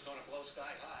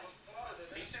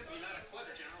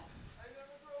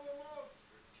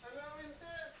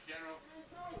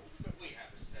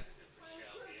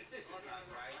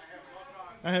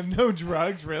 I have no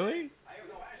drugs, really?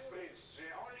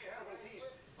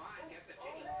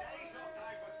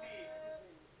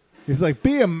 He's like,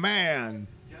 be a man.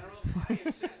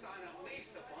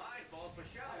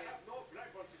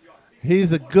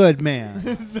 He's a good man.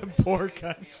 This is a poor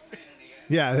country.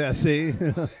 Yeah, see?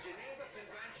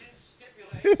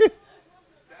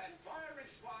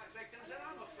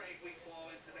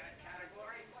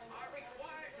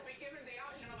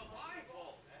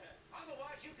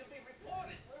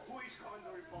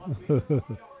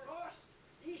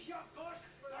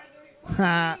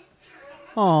 Ha.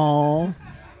 Aww.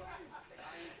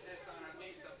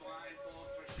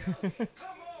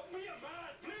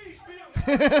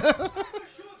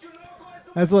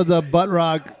 That's what the butt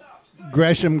rock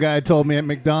Gresham guy told me at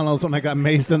McDonald's when I got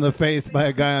maced in the face by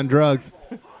a guy on drugs.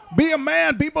 Be a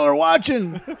man, people are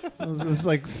watching. I was just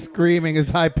like screaming as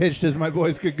high pitched as my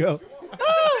voice could go.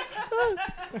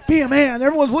 Be a man,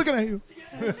 everyone's looking at you.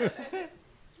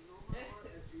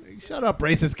 Shut up,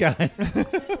 racist guy.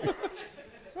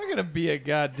 I'm not gonna be a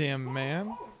goddamn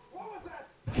man.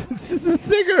 It's just a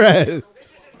cigarette.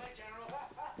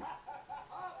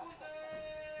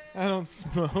 I don't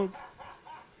smoke.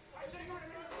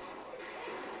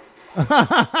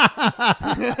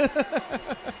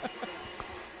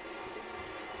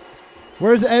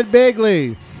 Where's Ed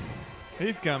Begley?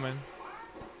 He's coming.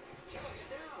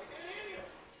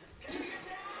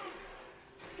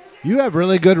 You have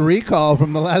really good recall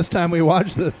from the last time we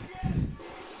watched this.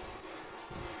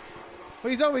 Well,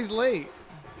 he's always late.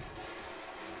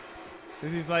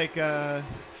 'Cause he's like, This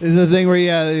is the thing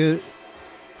where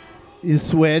you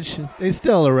switch. They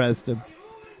still arrest him.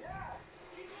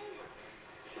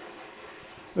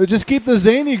 But just keep the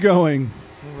zany going.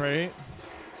 Right.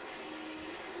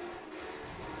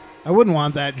 I wouldn't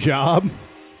want that job.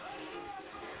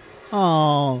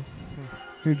 Oh,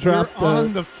 you dropped You're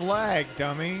on the flag,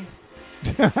 dummy.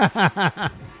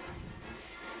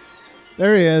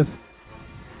 There he is.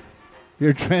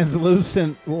 Your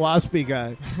translucent waspy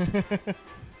guy.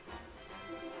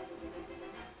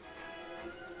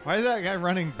 Why is that guy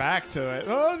running back to it?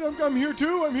 Oh, I'm here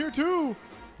too. I'm here too.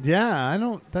 Yeah, I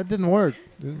don't. That didn't work.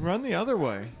 Run the other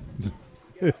way.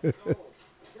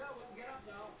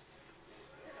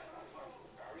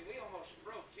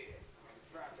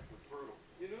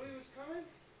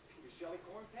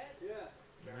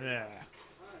 Yeah.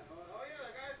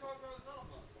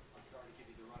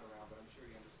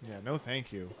 Yeah, no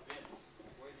thank you.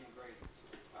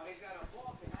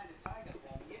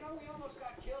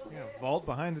 Yeah, vault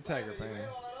behind the tiger painting.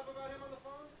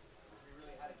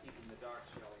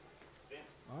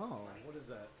 Oh, what is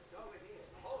that?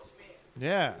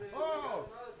 Yeah. Oh,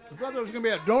 I thought there was going to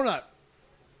be a donut.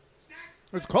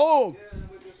 It's cold.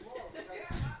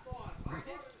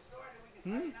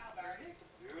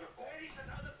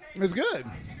 It's good.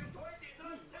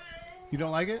 You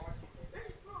don't like it?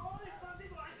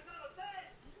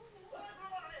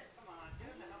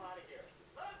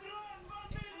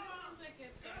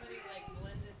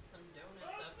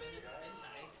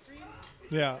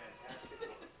 Yeah.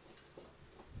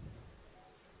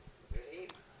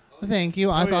 Thank you.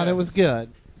 I thought it was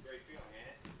good.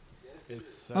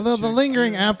 It's Although the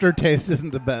lingering aftertaste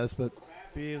isn't the best, but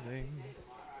feeling.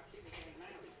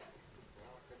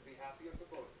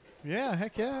 Yeah,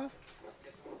 heck yeah.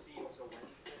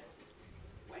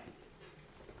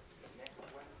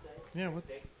 Yeah, what?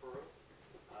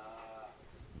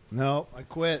 no, I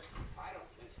quit.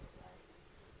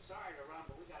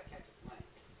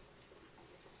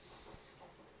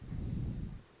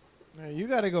 Yeah, you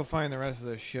got to go find the rest of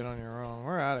this shit on your own.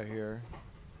 We're out of here.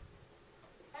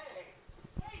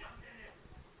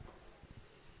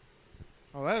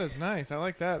 Oh, that is nice. I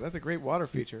like that. That's a great water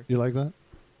feature. You like that?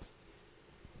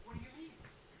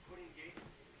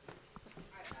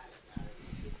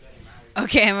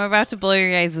 Okay, I'm about to blow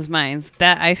your guys' minds.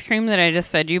 That ice cream that I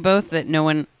just fed you both that no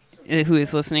one who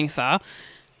is listening saw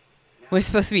was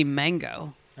supposed to be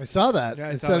mango. I saw that. Yeah,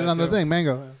 I saw said that it on the too. thing.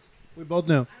 Mango. We both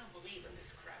knew.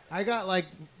 I got like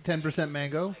 10%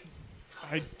 mango.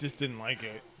 I just didn't like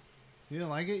it. You don't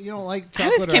like it? You don't like I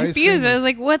chocolate was or ice confused. cream? I was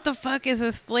like, what the fuck is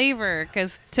this flavor?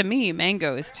 Because to me,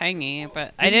 mango is tangy,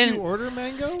 but I didn't. you order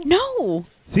mango? No.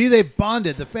 See, they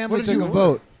bonded. The family What did took you a order?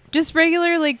 vote. Just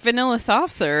regular, like, vanilla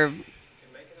soft serve.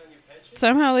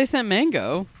 Somehow they sent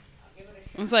mango.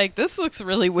 I was like, this looks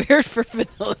really weird for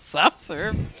vanilla soft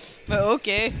serve. But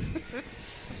okay.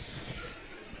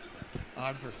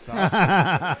 Odd for soft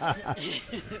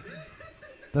serve.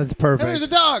 That's perfect. Hey, there's a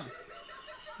dog.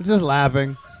 I'm just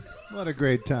laughing. What a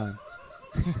great time.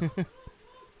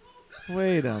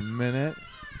 Wait a minute.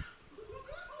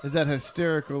 Is that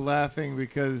hysterical laughing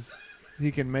because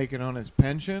he can make it on his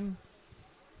pension?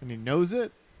 And he knows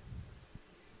it?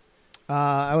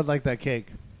 I would like that cake.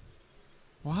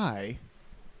 Why?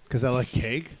 Because I like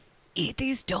cake? Eat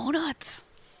these donuts.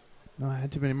 No, I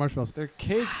had too many marshmallows. They're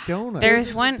cake donuts.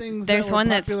 There's are one. the things There's that were one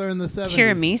that's popular in the 70s.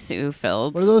 tiramisu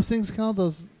filled. What are those things called?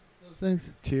 Those things?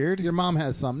 Tiered? Your mom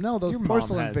has some. No, those Your mom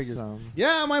porcelain has figures. some.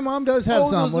 Yeah, my mom does have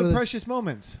some. Those What are are they? precious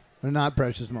moments. They're not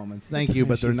precious moments. Thank you,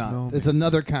 but they're Precious not. moments. It's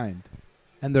another kind.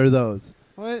 And they're those.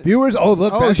 What? Viewers, oh,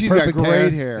 look, that's she's got perfect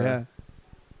great hair. Yeah.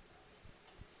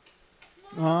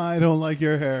 Oh, I don't like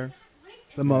your hair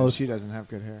the most. She doesn't have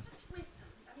good hair.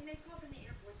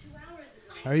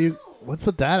 Are you? What's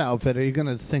with that outfit? Are you going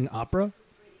to sing opera?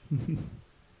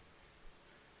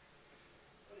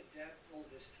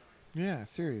 Yeah,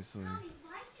 seriously.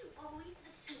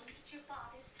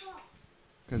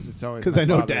 Because it's always 'Cause my I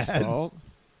know father's Dad. fault.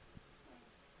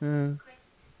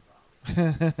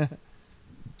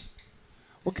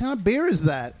 What kind of beer is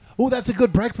that? Oh, that's a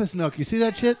good breakfast nook. You see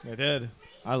that shit? I did.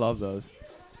 I love those.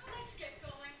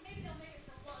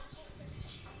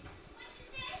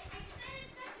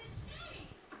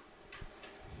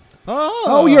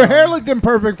 Oh, your hair looked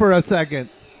imperfect for a second.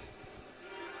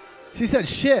 She said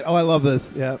shit. Oh, I love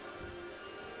this. Yeah.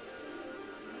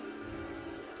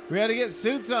 We had to get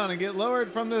suits on and get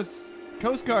lowered from this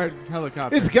Coast Guard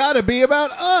helicopter. It's got to be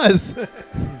about us.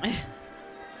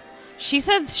 She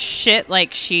says shit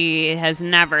like she has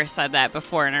never said that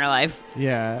before in her life.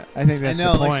 Yeah, I think that's I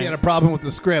know, the point. like she had a problem with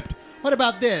the script. What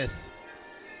about this?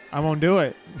 I won't do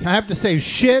it. I have to say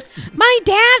shit. My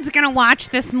dad's going to watch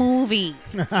this movie.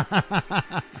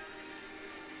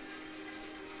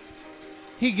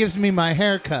 He gives me my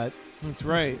haircut. That's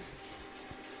right.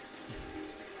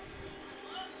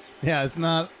 Yeah, it's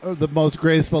not the most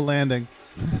graceful landing.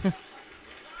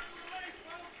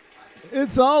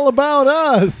 It's all about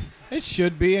us. It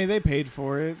should be. They paid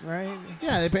for it, right?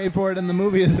 Yeah, they paid for it, and the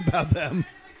movie is about them.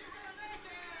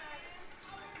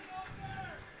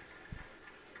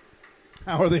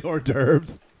 How are the hors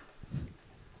d'oeuvres?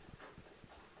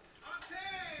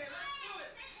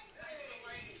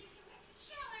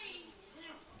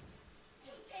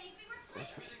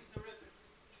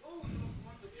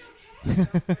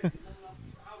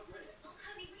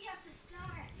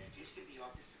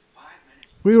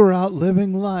 We were out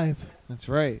living life. That's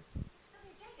right.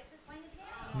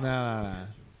 No.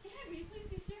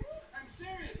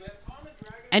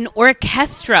 An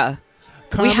orchestra.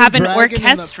 Common We have an Dragon in the-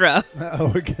 orchestra.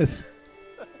 Orchestra.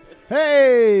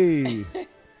 Hey!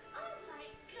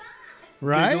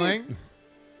 Right? Giggling.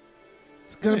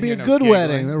 It's going to be a No good giggling.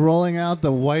 wedding. They're rolling out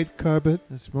the white carpet.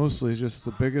 It's mostly just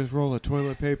the biggest roll of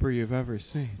toilet paper you've ever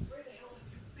seen.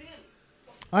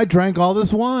 I drank all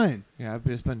this wine. Yeah, I've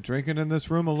just been drinking in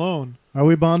this room alone. Are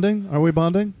we bonding? Are we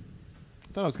bonding?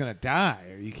 I thought I was going to die.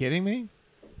 Are you kidding me?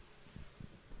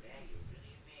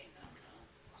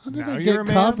 How did Now I you're get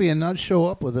a coffee man? and not show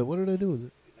up with it? What did I do with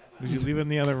it? Did you leave it in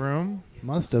the other room?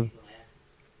 Must have.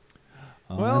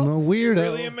 Well, I'm a weirdo. you're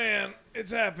really a man.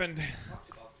 It's happened.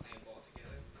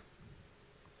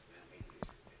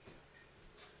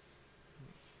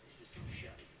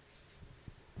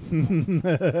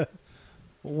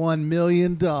 $1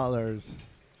 million.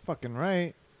 Fucking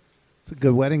right. It's a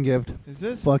good wedding gift. Is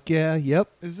this? Fuck yeah. Yep.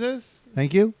 Is this?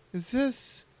 Thank you. Is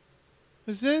this?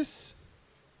 Is this?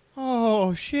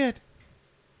 Oh shit!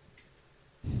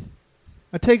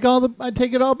 I take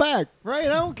it all back. Right. I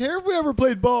don't care if we ever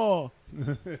played ball.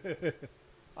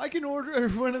 I can order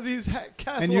one of these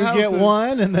castle And you houses. get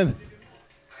one, and then.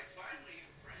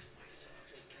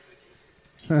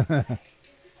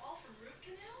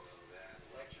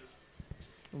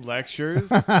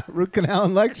 Lectures. Root canal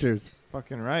and lectures.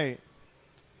 Fucking right.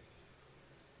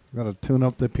 Got to tune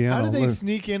up the piano. How did they Look.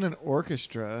 sneak in an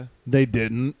orchestra? They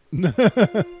didn't.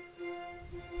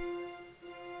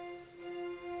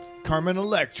 Carmen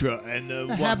Electra and the.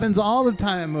 That happens all the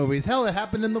time in movies. Hell, it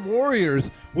happened in The Warriors.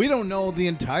 We don't know the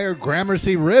entire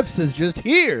Gramercy riffs is just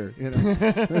here. You know?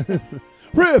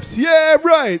 Riffs, yeah,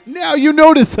 right. Now you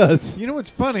notice us. You know what's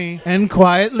funny? And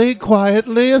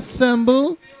quietly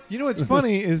assemble. You know what's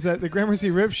funny is that the Gramercy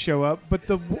riffs show up, but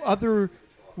the other,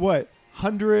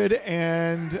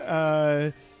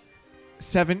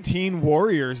 117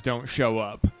 warriors don't show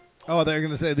up. Oh, they're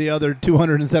going to say the other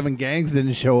 207 gangs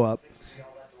didn't show up.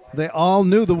 They all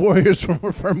knew the Warriors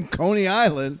were from Coney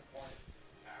Island.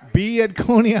 Be at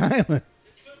Coney Island.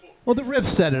 Well, the riff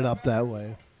set it up that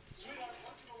way.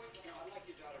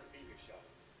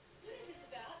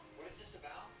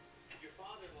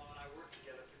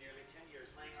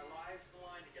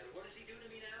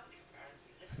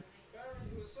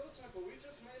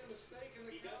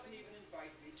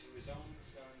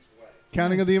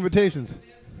 Counting of the invitations.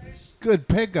 Good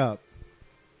pickup.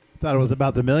 Thought it was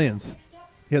about the millions.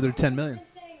 The other 10 million.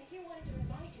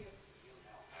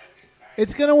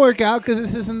 It's going to work out because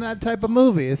this isn't that type of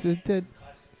movie.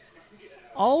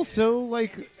 Also,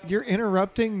 you're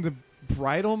interrupting the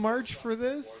bridal march for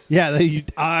this? Yeah,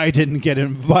 I didn't get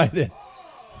invited.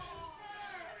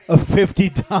 A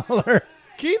 $50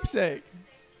 keepsake.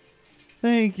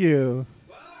 Thank you.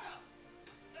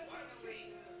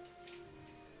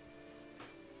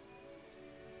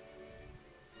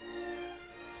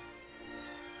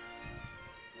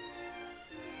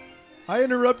 I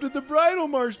interrupted the bridal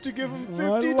march to give him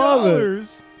 $50 love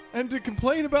it. and to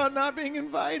complain about not being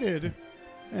invited.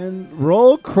 And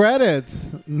roll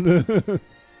credits.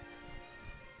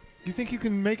 You think you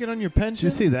can make it on your pension? Did you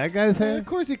see that guy's hair? Of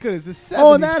course he could. It's the 70s.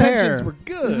 Oh, and that pensions hair. were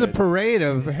good. This is a parade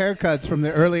of haircuts from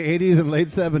the early 80s and late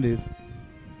 70s.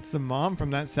 It's the mom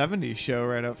from that 70s show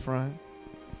right up front.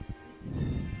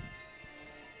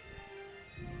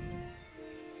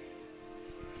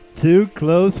 Too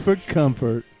close for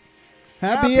comfort.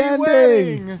 Happy ending.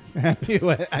 wedding. Happy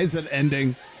wedding. I said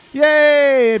ending.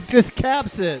 Yay! It just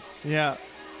caps it. Yeah.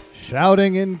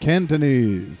 Shouting in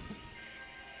Cantonese.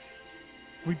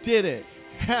 We did it.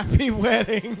 Happy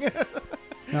wedding.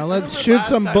 Now let's shoot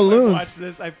some balloons. I watched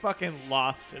this. I fucking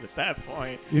lost it at that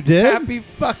point. You did? Happy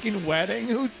fucking wedding?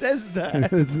 Who says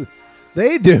that?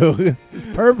 They do. It's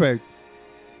perfect.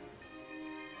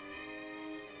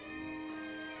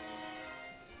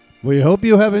 We hope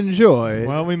you have enjoyed.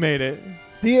 Well, we made it.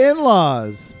 The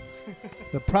In-Laws.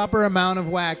 The proper amount of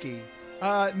wacky.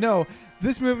 No.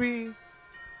 This movie,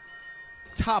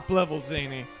 top level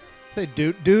zany. Say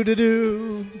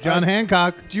do. John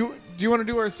Hancock. Do you want to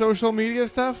do our social media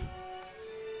stuff?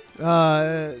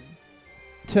 Tell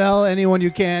anyone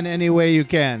you can, any way you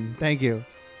can. Thank you.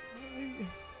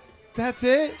 That's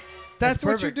it? That's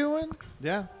what you're perfect. doing?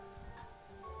 Yeah.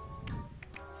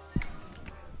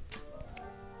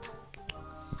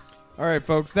 All right,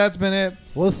 folks, that's been it.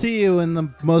 We'll see you in the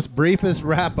most briefest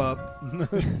wrap-up.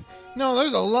 No,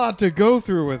 there's a lot to go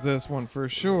through with this one for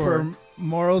sure. For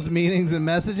morals, meanings, and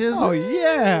messages? Oh,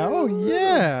 yeah. Oh,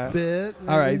 yeah. Bit.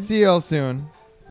 All right, see y'all soon.